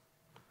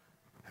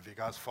 Have you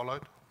guys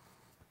followed?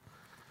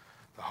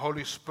 The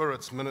Holy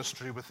Spirit's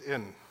ministry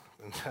within,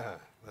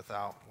 with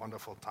our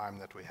wonderful time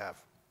that we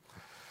have.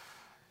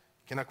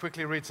 Can I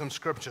quickly read some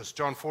scriptures?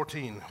 John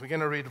 14. We're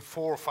going to read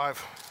 4 or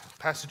 5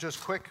 passages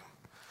quick.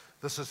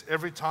 This is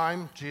every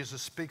time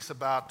Jesus speaks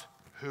about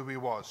who he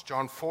was.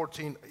 John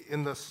 14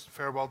 in this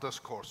farewell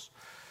discourse.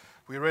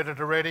 We read it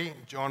already.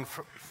 John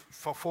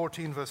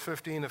 14, verse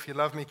 15. If you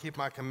love me, keep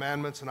my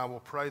commandments, and I will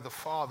pray the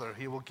Father.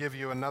 He will give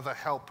you another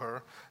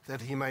helper,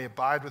 that he may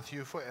abide with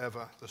you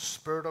forever, the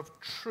Spirit of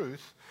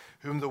truth,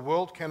 whom the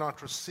world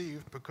cannot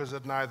receive, because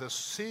it neither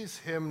sees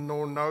him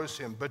nor knows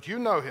him. But you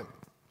know him,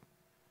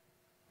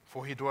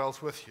 for he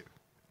dwells with you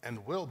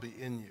and will be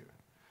in you.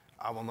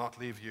 I will not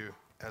leave you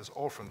as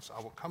orphans.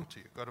 I will come to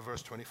you. Go to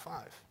verse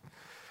 25.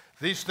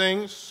 These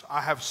things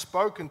I have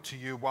spoken to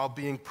you while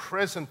being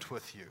present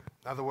with you.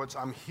 In other words,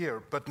 I'm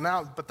here. But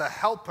the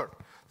Helper,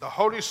 the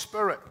Holy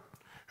Spirit,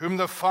 whom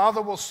the Father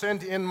will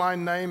send in my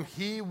name,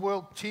 he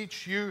will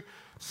teach you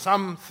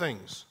some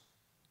things.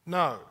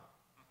 No,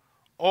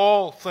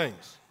 all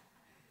things.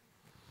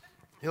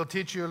 He'll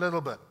teach you a little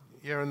bit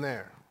here and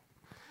there.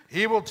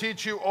 He will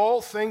teach you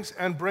all things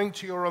and bring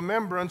to your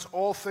remembrance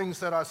all things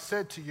that I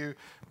said to you.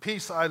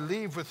 Peace I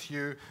leave with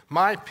you,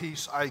 my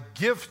peace I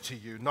give to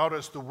you. Not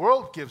as the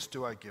world gives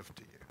do I give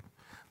to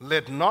you.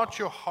 Let not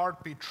your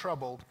heart be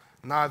troubled,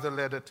 neither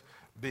let it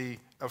be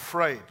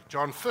afraid.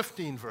 John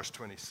 15, verse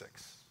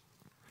 26.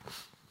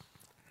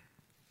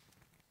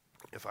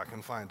 If I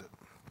can find it.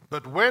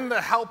 But when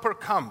the Helper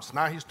comes,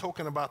 now he's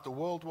talking about the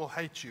world will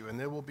hate you and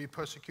there will be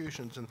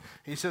persecutions. And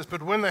he says,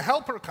 but when the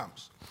Helper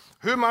comes,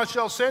 whom I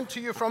shall send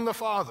to you from the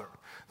Father,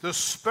 the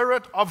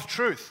Spirit of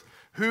truth,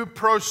 who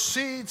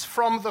proceeds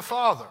from the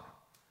Father.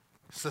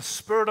 It's the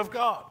Spirit of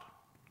God.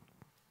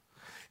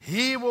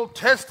 He will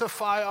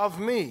testify of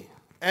me,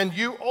 and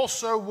you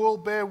also will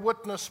bear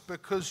witness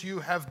because you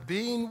have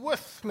been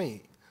with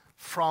me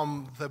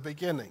from the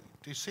beginning.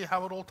 Do you see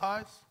how it all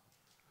ties?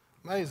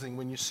 Amazing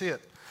when you see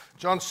it.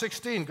 John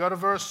 16, go to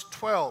verse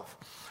 12.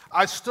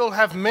 I still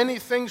have many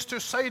things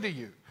to say to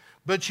you,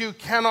 but you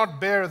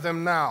cannot bear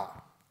them now.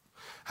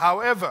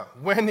 However,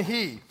 when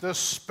he, the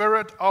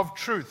Spirit of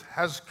truth,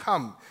 has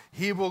come,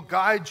 he will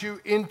guide you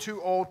into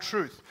all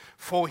truth.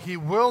 For he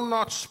will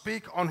not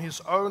speak on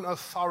his own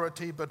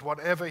authority, but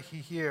whatever he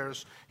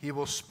hears, he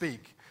will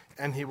speak,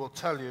 and he will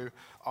tell you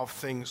of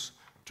things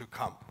to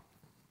come.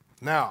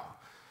 Now,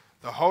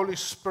 the Holy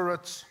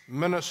Spirit's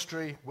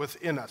ministry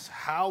within us.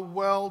 How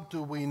well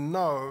do we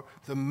know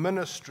the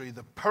ministry,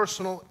 the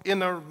personal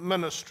inner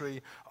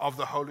ministry of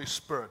the Holy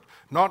Spirit?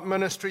 Not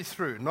ministry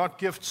through, not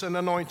gifts and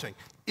anointing.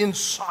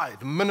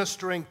 Inside,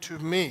 ministering to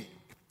me.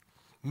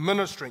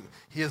 Ministering.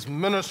 He is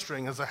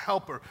ministering as a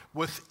helper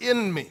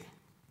within me.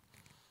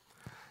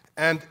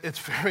 And it's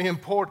very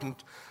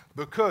important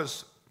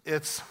because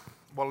it's,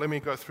 well, let me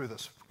go through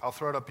this. I'll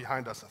throw it up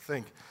behind us, I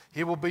think.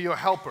 He will be your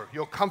helper,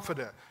 your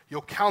comforter,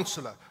 your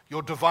counselor,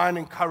 your divine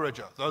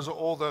encourager. Those are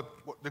all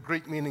the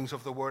Greek meanings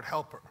of the word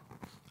helper.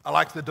 I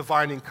like the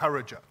divine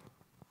encourager.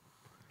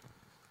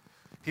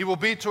 He will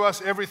be to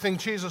us everything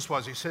Jesus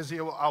was. He says,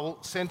 I will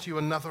send to you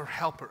another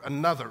helper,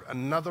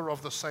 another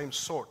of the same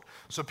sort.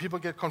 So people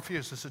get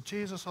confused. Is it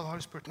Jesus or the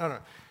Holy Spirit? No.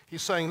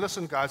 He's saying,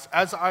 listen, guys,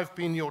 as I've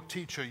been your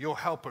teacher, your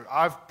helper,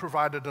 I've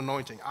provided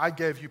anointing. I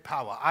gave you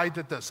power. I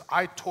did this.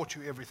 I taught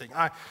you everything.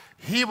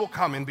 He will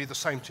come and be the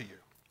same to you.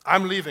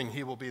 I'm leaving.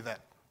 He will be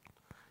that.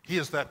 He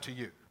is that to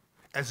you,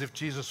 as if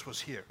Jesus was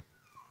here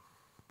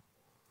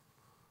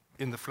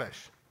in the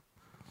flesh.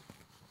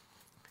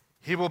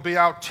 He will be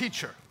our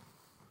teacher.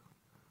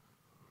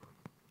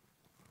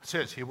 It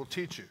says he will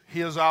teach you.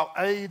 He is our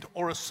aid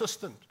or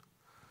assistant.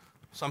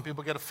 Some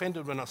people get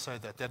offended when I say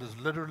that. That is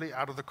literally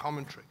out of the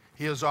commentary.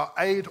 He is our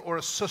aid or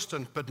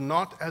assistant, but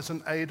not as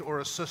an aid or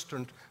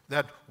assistant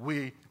that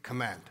we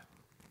command.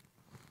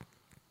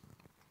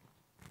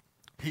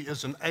 He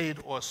is an aid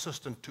or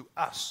assistant to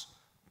us,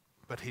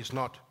 but he's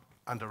not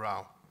under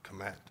our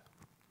command.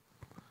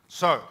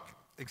 So,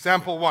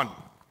 example 1.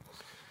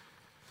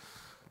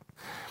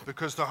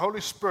 Because the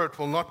Holy Spirit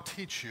will not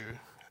teach you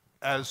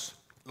as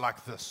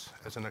like this,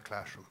 as in a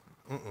classroom.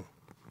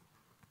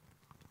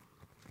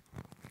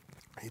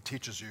 He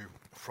teaches you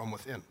from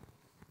within,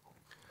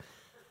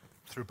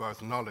 through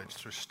both knowledge,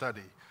 through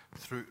study,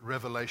 through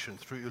revelation,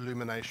 through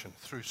illumination,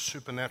 through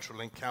supernatural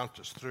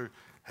encounters,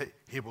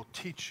 he will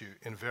teach you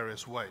in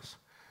various ways.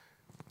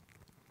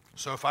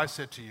 So if I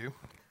said to you,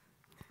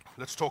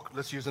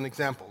 let's use an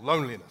example,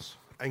 loneliness,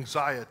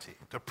 anxiety,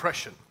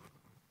 depression.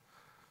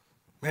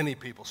 Many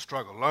people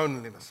struggle,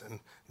 loneliness and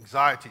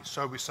anxiety.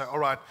 So we say, all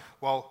right,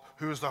 well,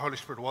 who is the Holy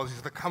Spirit? Well,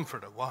 he's the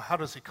comforter. Well, how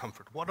does he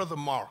comfort? What are the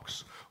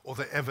marks or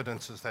the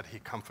evidences that he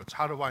comforts?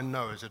 How do I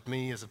know? Is it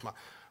me? Is it my...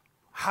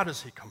 How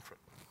does he comfort?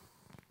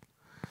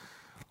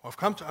 Well, I've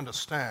come to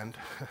understand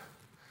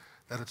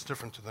that it's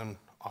different than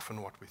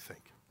often what we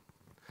think.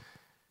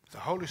 The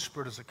Holy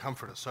Spirit is a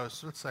comforter. So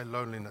let's say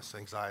loneliness,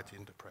 anxiety,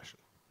 and depression,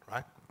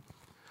 right?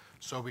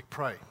 So we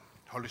pray,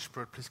 Holy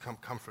Spirit, please come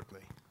comfort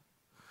me.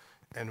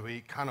 and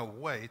we kind of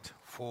wait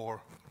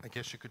for, I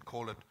guess you could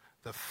call it,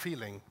 the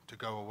feeling to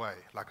go away,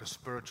 like a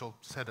spiritual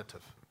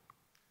sedative.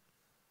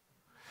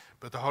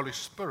 But the Holy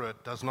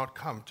Spirit does not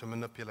come to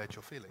manipulate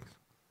your feelings.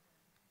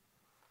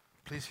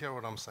 Please hear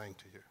what I'm saying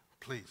to you.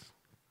 Please.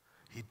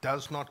 He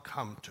does not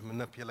come to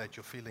manipulate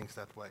your feelings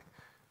that way.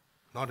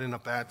 Not in a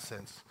bad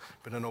sense,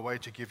 but in a way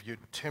to give you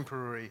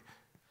temporary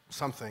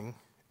something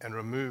and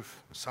remove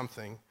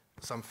something,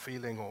 some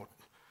feeling,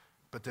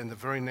 but then the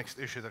very next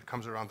issue that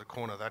comes around the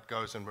corner, that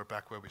goes and we're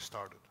back where we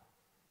started.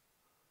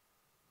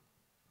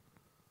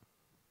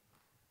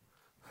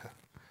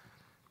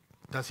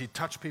 Does he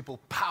touch people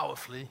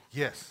powerfully?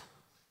 Yes.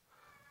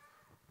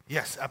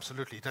 Yes,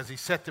 absolutely. Does he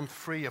set them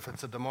free if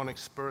it's a demonic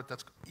spirit?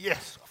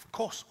 Yes, of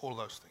course, all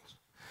those things.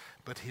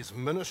 But his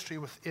ministry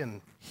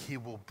within, he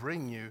will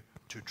bring you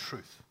to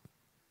truth.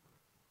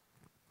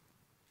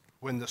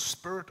 When the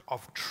Spirit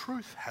of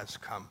truth has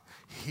come,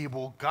 he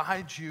will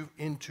guide you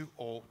into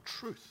all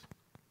truth.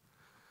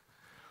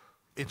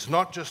 It's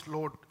not just,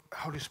 Lord,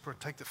 Holy Spirit,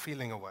 take the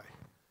feeling away.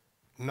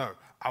 No,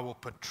 I will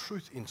put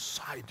truth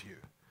inside you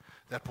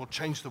that will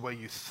change the way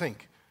you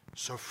think,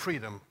 so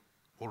freedom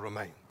will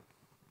remain.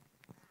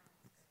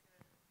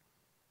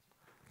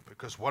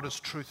 Because what does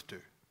truth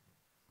do?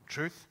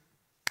 Truth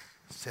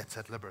sets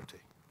at liberty.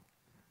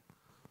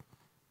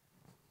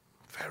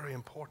 Very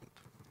important.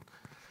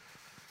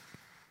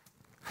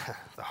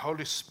 The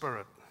Holy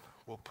Spirit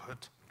will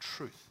put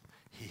truth.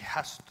 He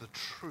has the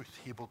truth.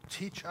 He will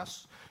teach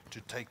us to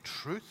take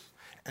truth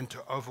and to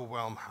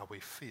overwhelm how we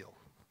feel.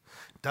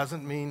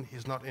 Doesn't mean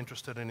he's not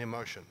interested in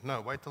emotion. No,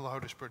 wait till the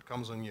Holy Spirit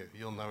comes on you.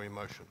 You'll know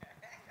emotion.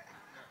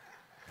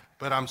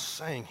 But I'm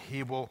saying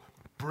he will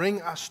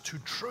bring us to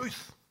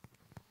truth.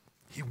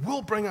 He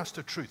will bring us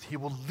to truth. He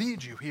will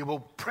lead you. He will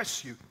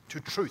press you to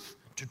truth,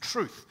 to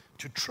truth,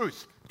 to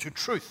truth, to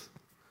truth.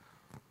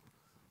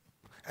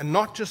 And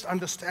not just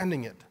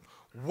understanding it.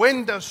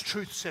 When does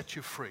truth set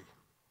you free?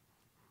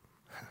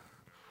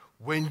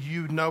 When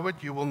you know it,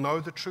 you will know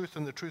the truth,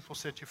 and the truth will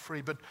set you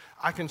free. But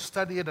I can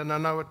study it and I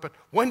know it, but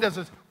when does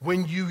it?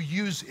 When you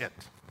use it.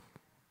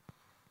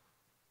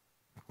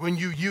 When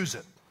you use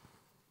it.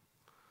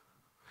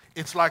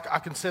 It's like I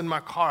can send my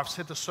car, I've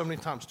said this so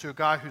many times, to a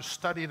guy who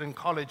studied in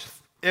college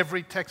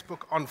every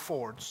textbook on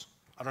Fords.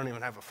 I don't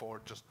even have a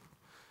Ford,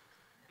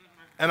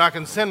 and I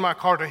can send my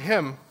car to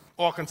him,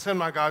 or I can send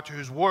my guy to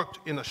who's worked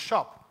in a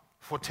shop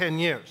for 10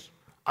 years.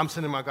 I'm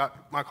sending my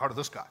car to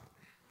this guy.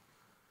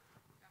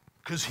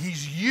 Because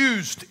he's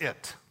used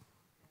it.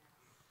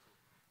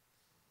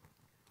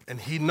 And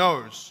he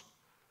knows,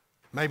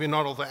 maybe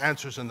not all the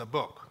answers in the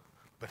book,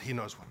 but he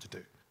knows what to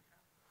do.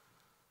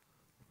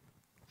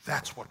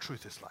 That's what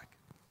truth is like.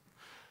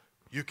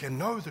 You can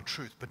know the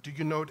truth, but do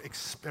you know it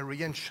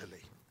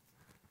experientially?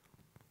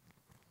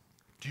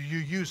 Do you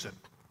use it?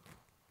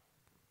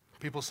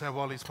 People say,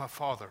 well, he's my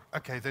father.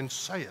 Okay, then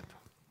say it.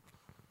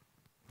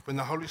 When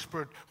the Holy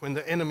Spirit, when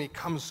the enemy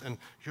comes and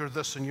you're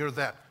this and you're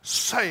that,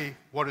 say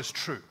what is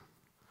true.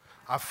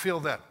 I feel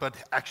that, but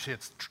actually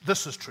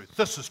this is truth.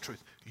 This is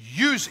truth.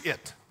 Use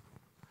it,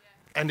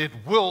 and it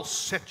will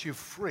set you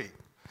free.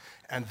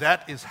 And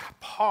that is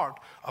part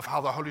of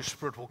how the Holy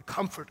Spirit will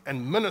comfort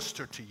and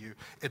minister to you.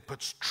 It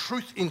puts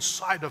truth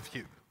inside of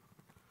you.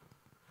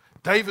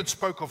 David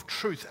spoke of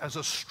truth as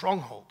a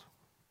stronghold,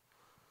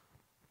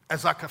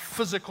 as like a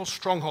physical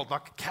stronghold,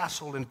 like a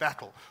castle in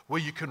battle,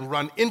 where you can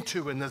run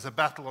into when there's a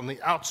battle on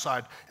the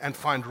outside and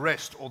find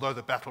rest, although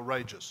the battle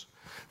rages.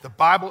 The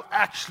Bible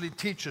actually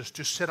teaches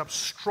to set up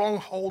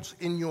strongholds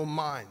in your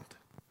mind,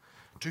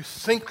 to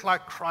think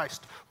like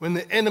Christ. When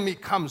the enemy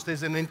comes,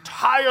 there's an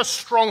entire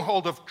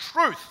stronghold of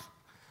truth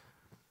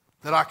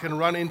that I can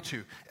run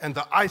into, and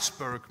the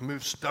iceberg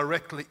moves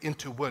directly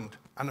into wind,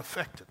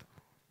 unaffected.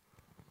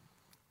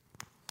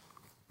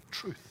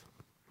 Truth.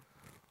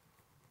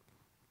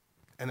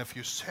 And if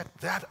you set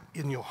that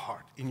in your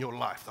heart, in your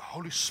life, the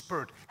Holy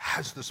Spirit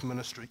has this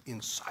ministry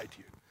inside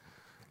you.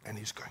 And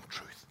he's going,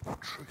 truth,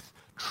 truth,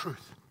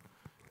 truth.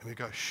 And we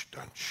go, shh,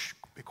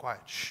 be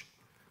quiet, shh.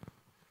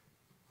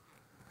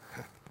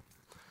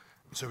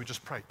 So we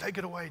just pray, take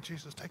it away,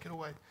 Jesus, take it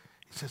away.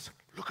 He says,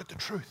 look at the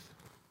truth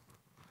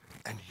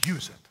and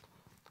use it.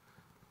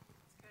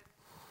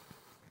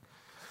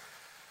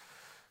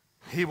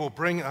 He will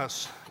bring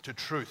us to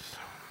truth.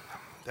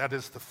 That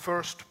is the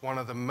first one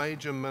of the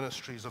major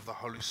ministries of the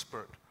Holy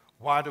Spirit.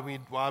 Why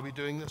are we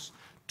doing this?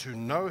 To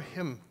know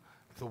him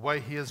the way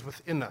he is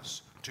within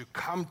us. To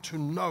come to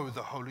know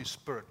the Holy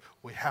Spirit,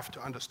 we have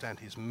to understand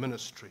his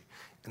ministry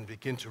and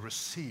begin to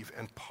receive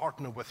and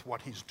partner with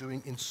what he's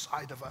doing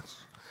inside of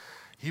us.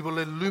 He will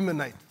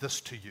illuminate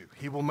this to you.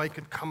 He will make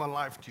it come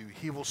alive to you.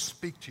 He will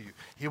speak to you.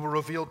 He will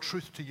reveal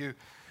truth to you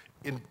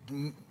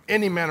in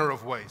any manner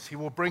of ways. He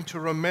will bring to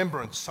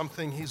remembrance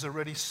something he's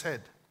already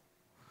said.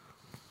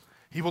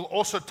 He will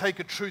also take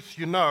a truth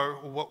you know,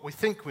 or what we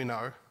think we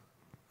know,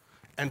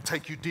 and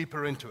take you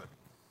deeper into it.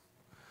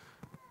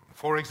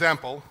 For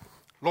example,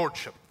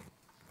 lordship.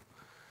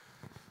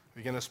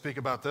 We're going to speak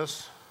about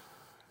this,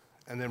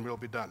 and then we'll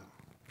be done.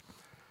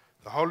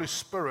 The Holy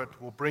Spirit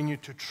will bring you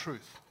to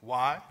truth.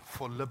 Why?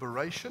 For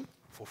liberation,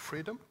 for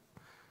freedom,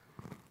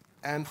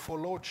 and for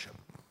lordship.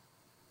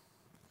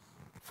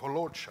 For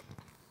lordship.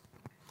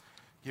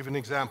 Give an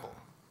example.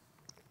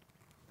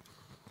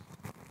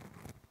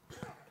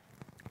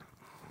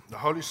 The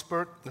Holy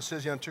Spirit, this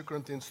says here in 2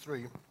 Corinthians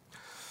 3,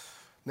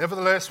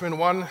 nevertheless, when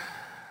one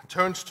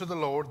turns to the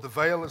Lord, the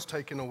veil is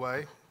taken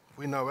away.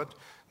 We know it.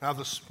 Now,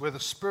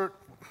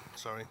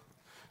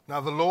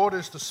 now the Lord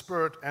is the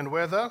Spirit, and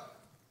where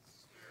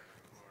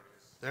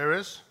there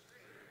is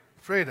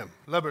freedom,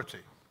 liberty.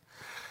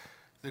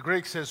 The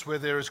Greek says, where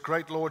there is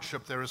great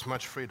lordship, there is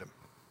much freedom.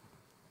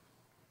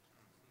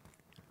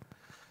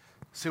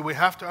 See, we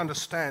have to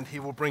understand He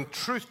will bring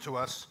truth to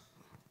us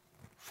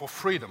for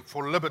freedom,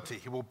 for liberty.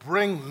 He will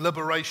bring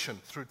liberation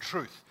through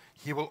truth.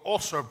 He will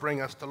also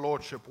bring us to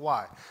lordship.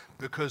 Why?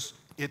 Because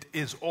it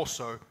is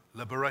also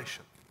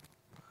liberation.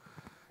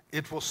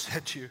 It will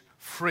set you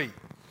free.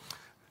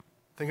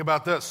 Think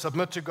about this.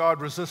 Submit to God,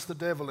 resist the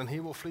devil, and he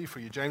will flee for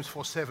you. James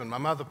 4:7. My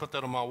mother put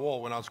that on my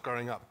wall when I was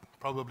growing up,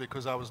 probably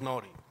because I was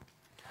naughty.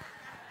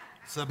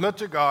 Submit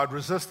to God,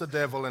 resist the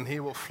devil, and he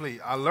will flee.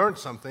 I learned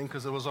something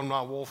because it was on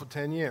my wall for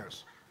 10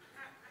 years.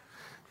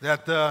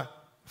 That the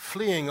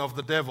fleeing of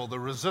the devil, the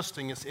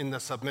resisting, is in the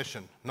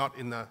submission, not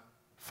in the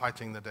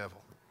fighting the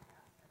devil.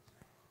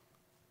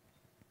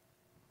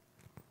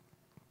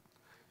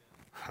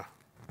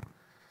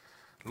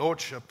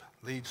 Lordship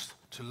leads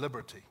to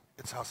liberty.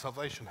 It's how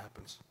salvation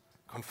happens.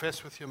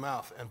 Confess with your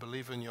mouth and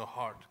believe in your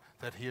heart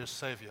that He is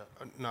Savior.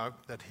 No,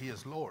 that He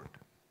is Lord.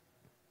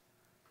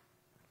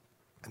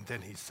 And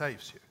then He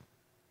saves you.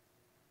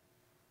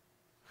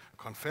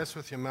 Confess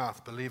with your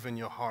mouth, believe in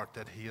your heart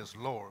that He is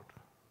Lord.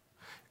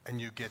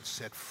 And you get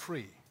set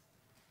free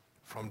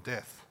from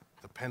death,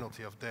 the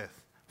penalty of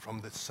death, from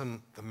the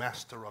sin, the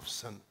master of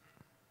sin,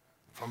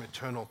 from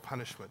eternal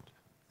punishment,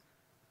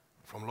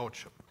 from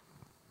lordship.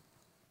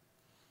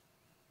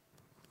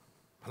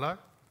 Hello?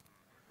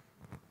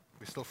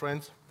 We still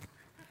friends?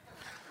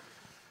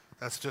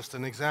 That's just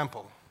an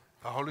example.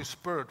 The Holy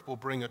Spirit will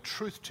bring a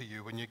truth to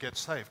you when you get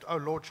saved. Oh,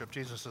 Lordship,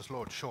 Jesus is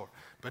Lord, sure.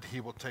 But He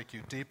will take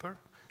you deeper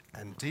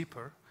and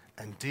deeper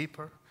and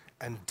deeper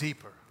and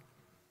deeper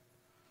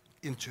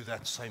into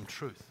that same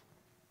truth.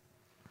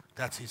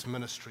 That's His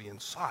ministry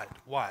inside.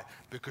 Why?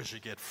 Because you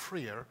get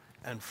freer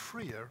and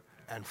freer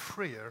and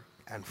freer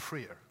and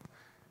freer.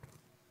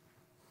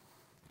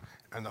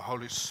 And the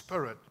Holy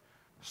Spirit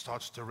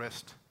starts to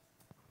rest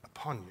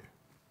upon you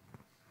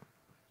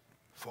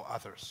for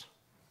others.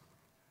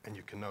 And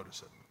you can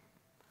notice it.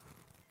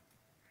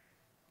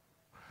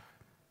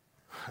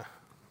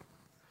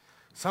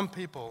 Some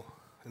people,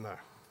 no.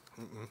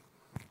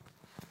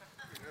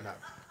 No.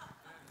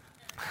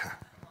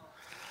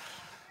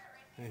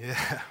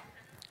 Yeah.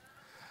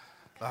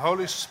 The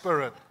Holy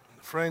Spirit,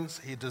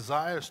 friends, He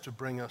desires to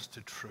bring us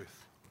to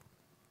truth.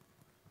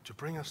 To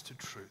bring us to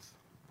truth.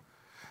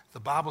 The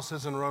Bible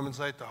says in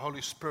Romans 8, the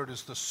Holy Spirit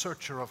is the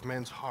searcher of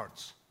men's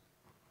hearts.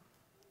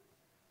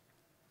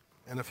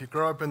 And if you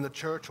grow up in the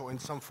church or in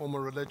some form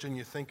of religion,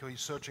 you think, oh,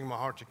 He's searching my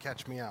heart to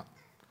catch me out.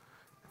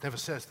 It never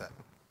says that.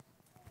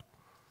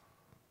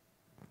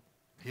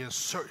 He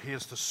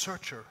is the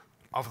searcher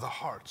of the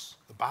hearts.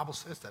 The Bible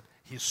says that.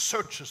 He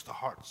searches the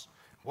hearts.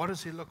 What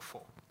does He look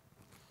for?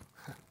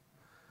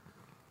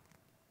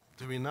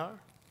 Do we know?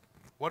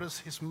 What is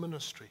His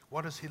ministry?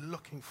 What is He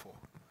looking for?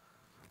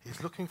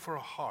 He's looking for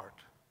a heart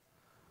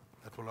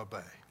that will obey.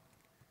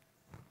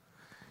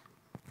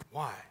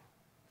 Why?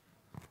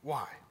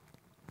 Why?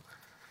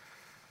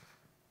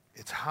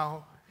 It's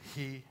how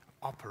He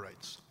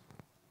operates.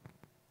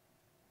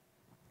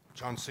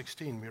 John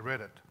 16, we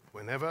read it.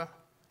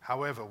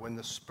 However, when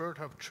the Spirit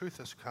of truth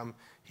has come,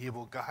 He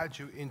will guide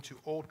you into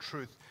all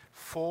truth,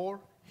 for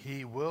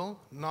He will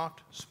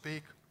not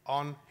speak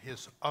on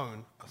His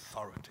own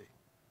authority.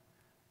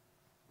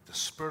 The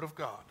Spirit of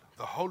God,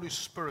 the Holy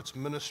Spirit's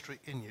ministry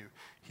in you,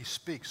 He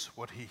speaks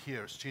what He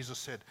hears. Jesus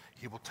said,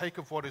 He will take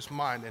of what is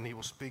mine and He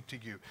will speak to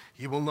you.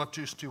 He will not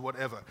just do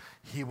whatever.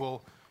 He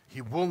will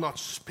not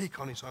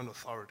speak on His own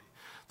authority.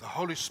 The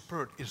Holy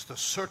Spirit is the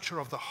searcher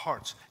of the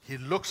hearts. He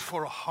looks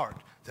for a heart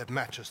that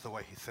matches the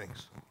way He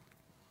thinks.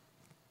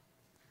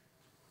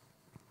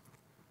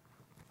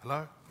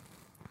 Hello?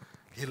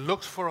 He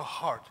looks for a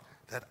heart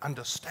that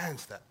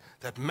understands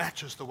that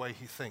matches the way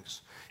He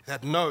thinks,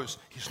 that knows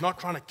He's not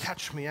trying to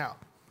catch me out.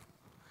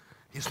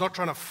 He's not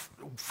trying to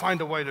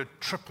find a way to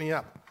trip me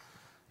up.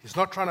 He's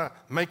not trying to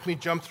make me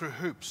jump through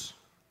hoops.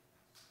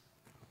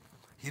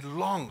 He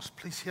longs,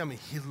 please hear me,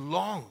 He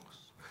longs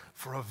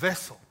for a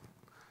vessel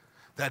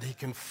that He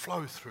can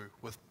flow through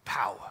with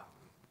power.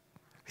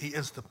 He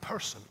is the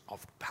person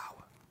of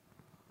power.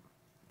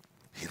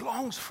 He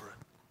longs for it.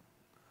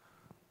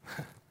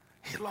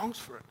 He longs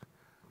for it.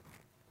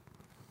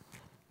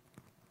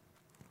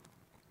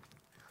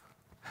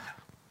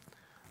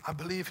 I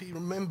believe He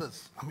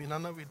remembers, I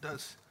know He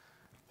does,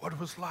 what it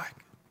was like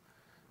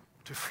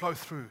to flow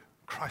through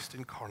Christ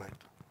incarnate.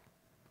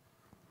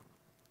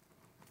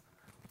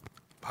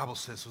 The Bible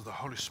says with the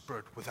Holy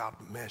Spirit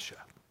without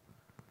measure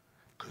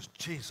Because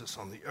Jesus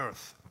on the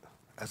earth,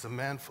 as a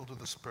man filled with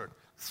the Spirit,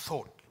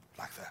 thought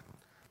like that.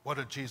 What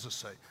did Jesus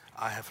say?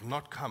 I have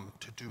not come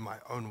to do my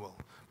own will,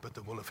 but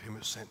the will of him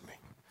who sent me.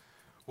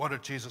 What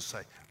did Jesus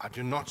say? I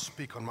do not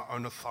speak on my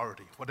own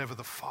authority. Whatever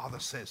the Father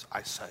says,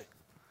 I say.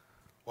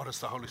 What does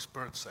the Holy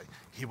Spirit say?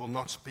 He will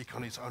not speak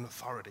on his own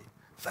authority.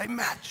 They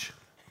match.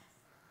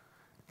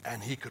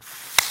 And he could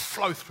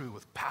flow through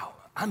with power,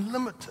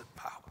 unlimited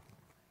power.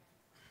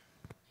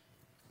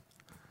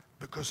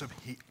 Because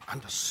he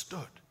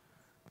understood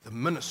the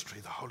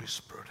ministry the Holy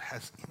Spirit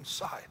has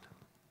inside.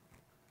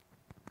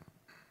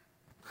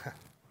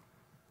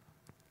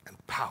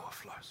 And power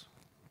flows.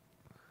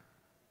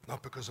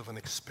 Not because of an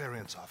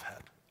experience I've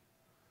had,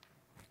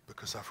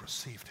 because I've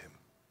received him.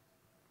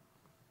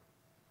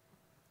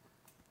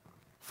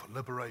 For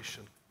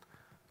liberation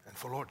and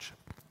for lordship.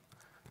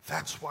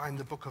 That's why in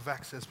the book of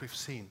Acts, as we've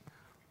seen,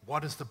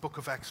 what does the book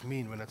of Acts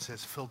mean when it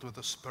says filled with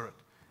the Spirit?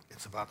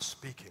 It's about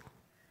speaking.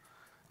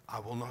 I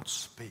will not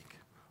speak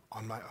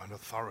on my own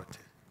authority.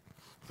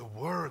 The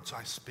words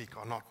I speak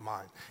are not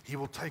mine. He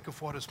will take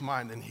of what is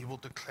mine and he will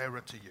declare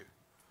it to you.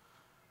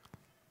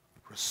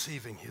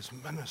 Receiving his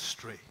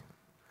ministry,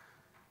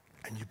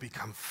 and you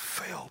become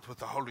filled with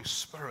the Holy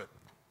Spirit,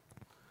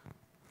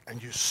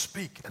 and you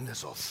speak, and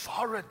there's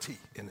authority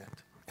in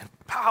it, and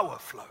power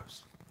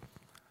flows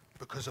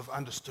because I've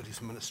understood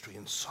his ministry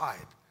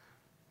inside,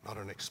 not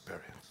an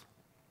experience.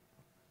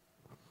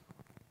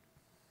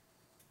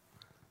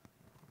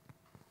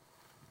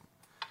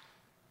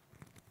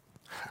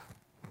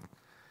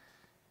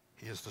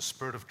 He is the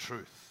Spirit of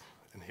truth,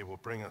 and he will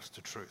bring us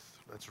to truth.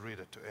 Let's read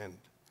it to end.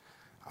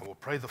 I will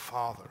pray the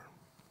Father,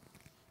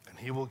 and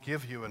he will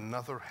give you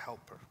another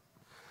helper,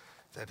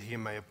 that he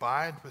may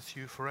abide with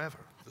you forever,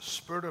 the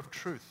Spirit of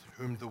truth,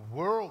 whom the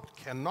world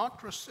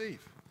cannot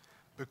receive,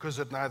 because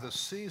it neither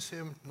sees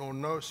him nor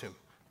knows him,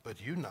 but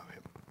you know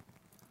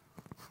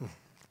him.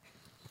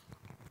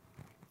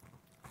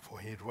 For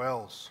he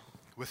dwells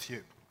with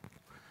you,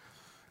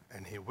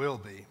 and he will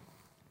be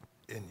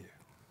in you.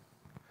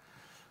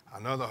 I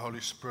know the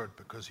Holy Spirit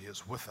because he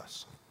is with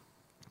us.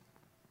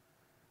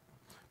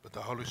 But the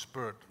Holy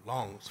Spirit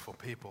longs for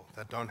people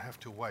that don't have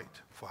to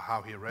wait for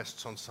how he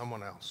rests on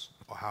someone else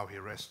or how he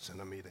rests in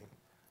a meeting,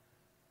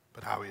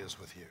 but how he is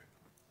with you.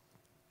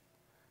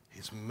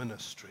 His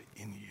ministry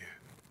in you.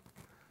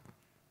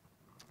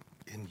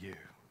 In you.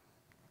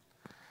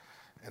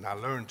 And I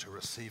learned to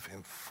receive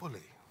him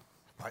fully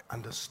by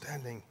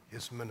understanding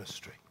his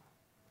ministry.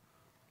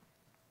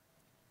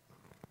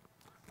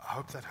 I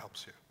hope that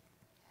helps you.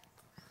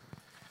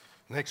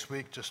 Next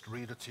week, just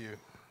read it to you.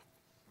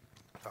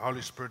 The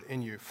Holy Spirit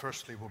in you,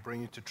 firstly, will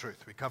bring you to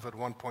truth. We covered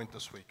one point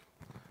this week.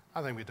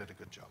 I think we did a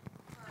good job.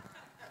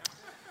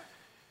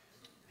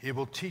 He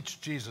will teach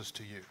Jesus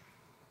to you.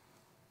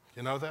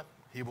 You know that?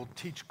 He will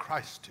teach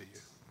Christ to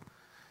you.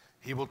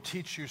 He will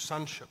teach you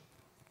sonship.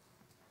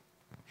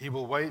 He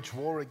will wage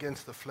war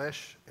against the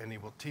flesh, and he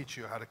will teach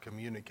you how to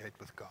communicate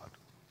with God.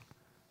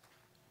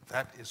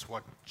 That is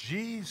what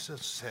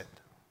Jesus said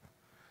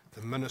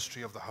the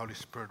ministry of the Holy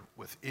Spirit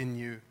within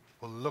you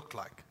will look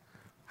like.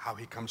 How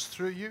he comes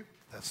through you,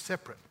 that's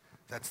separate.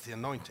 That's the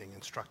anointing,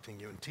 instructing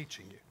you and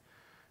teaching you.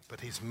 But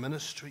his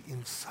ministry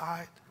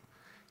inside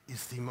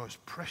is the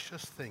most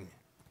precious thing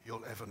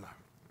you'll ever know.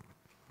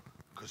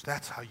 Because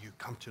that's how you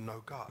come to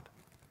know God.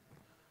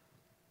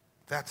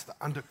 That's the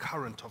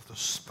undercurrent of the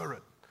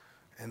Spirit.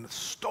 And the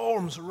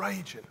storms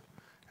raging.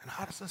 And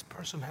how does this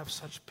person have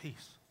such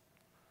peace?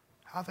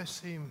 How they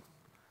seem,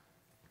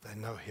 they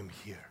know him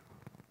here.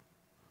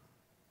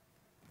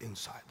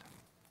 Inside.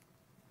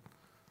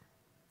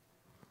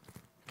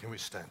 Can we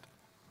stand?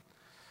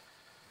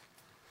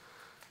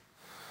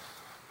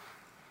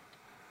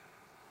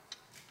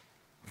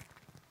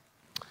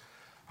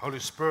 Holy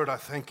Spirit, I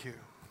thank you.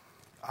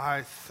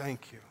 I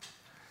thank you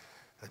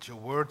that your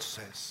word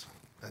says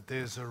that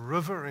there's a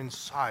river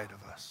inside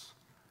of us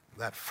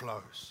that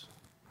flows.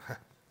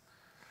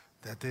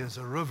 That there's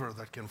a river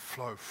that can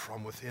flow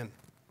from within.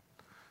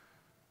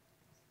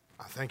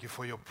 I thank you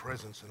for your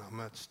presence in our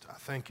midst. I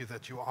thank you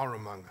that you are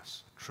among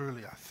us.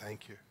 Truly, I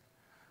thank you.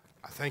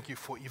 I thank you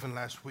for even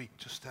last week,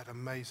 just that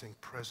amazing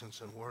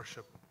presence and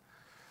worship.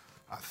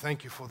 I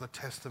thank you for the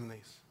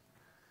testimonies.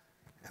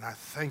 And I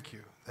thank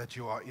you that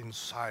you are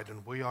inside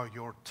and we are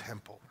your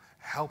temple.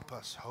 Help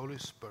us, Holy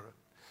Spirit,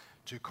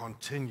 to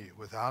continue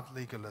without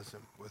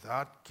legalism,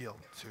 without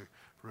guilt, to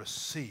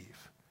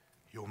receive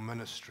your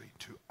ministry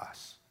to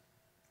us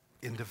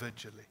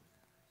individually.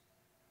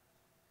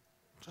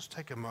 Just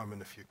take a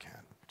moment if you can.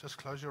 Just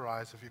close your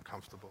eyes if you're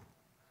comfortable.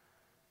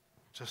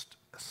 Just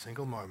a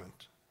single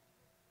moment.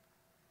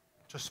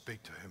 Just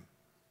speak to him.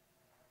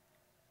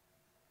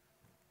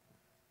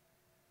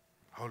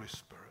 Holy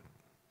Spirit,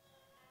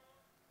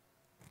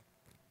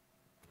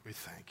 we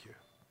thank you.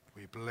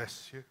 We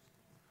bless you.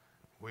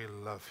 We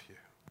love you.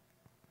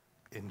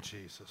 In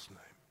Jesus'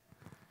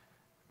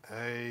 name.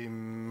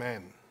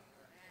 Amen.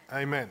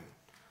 Amen.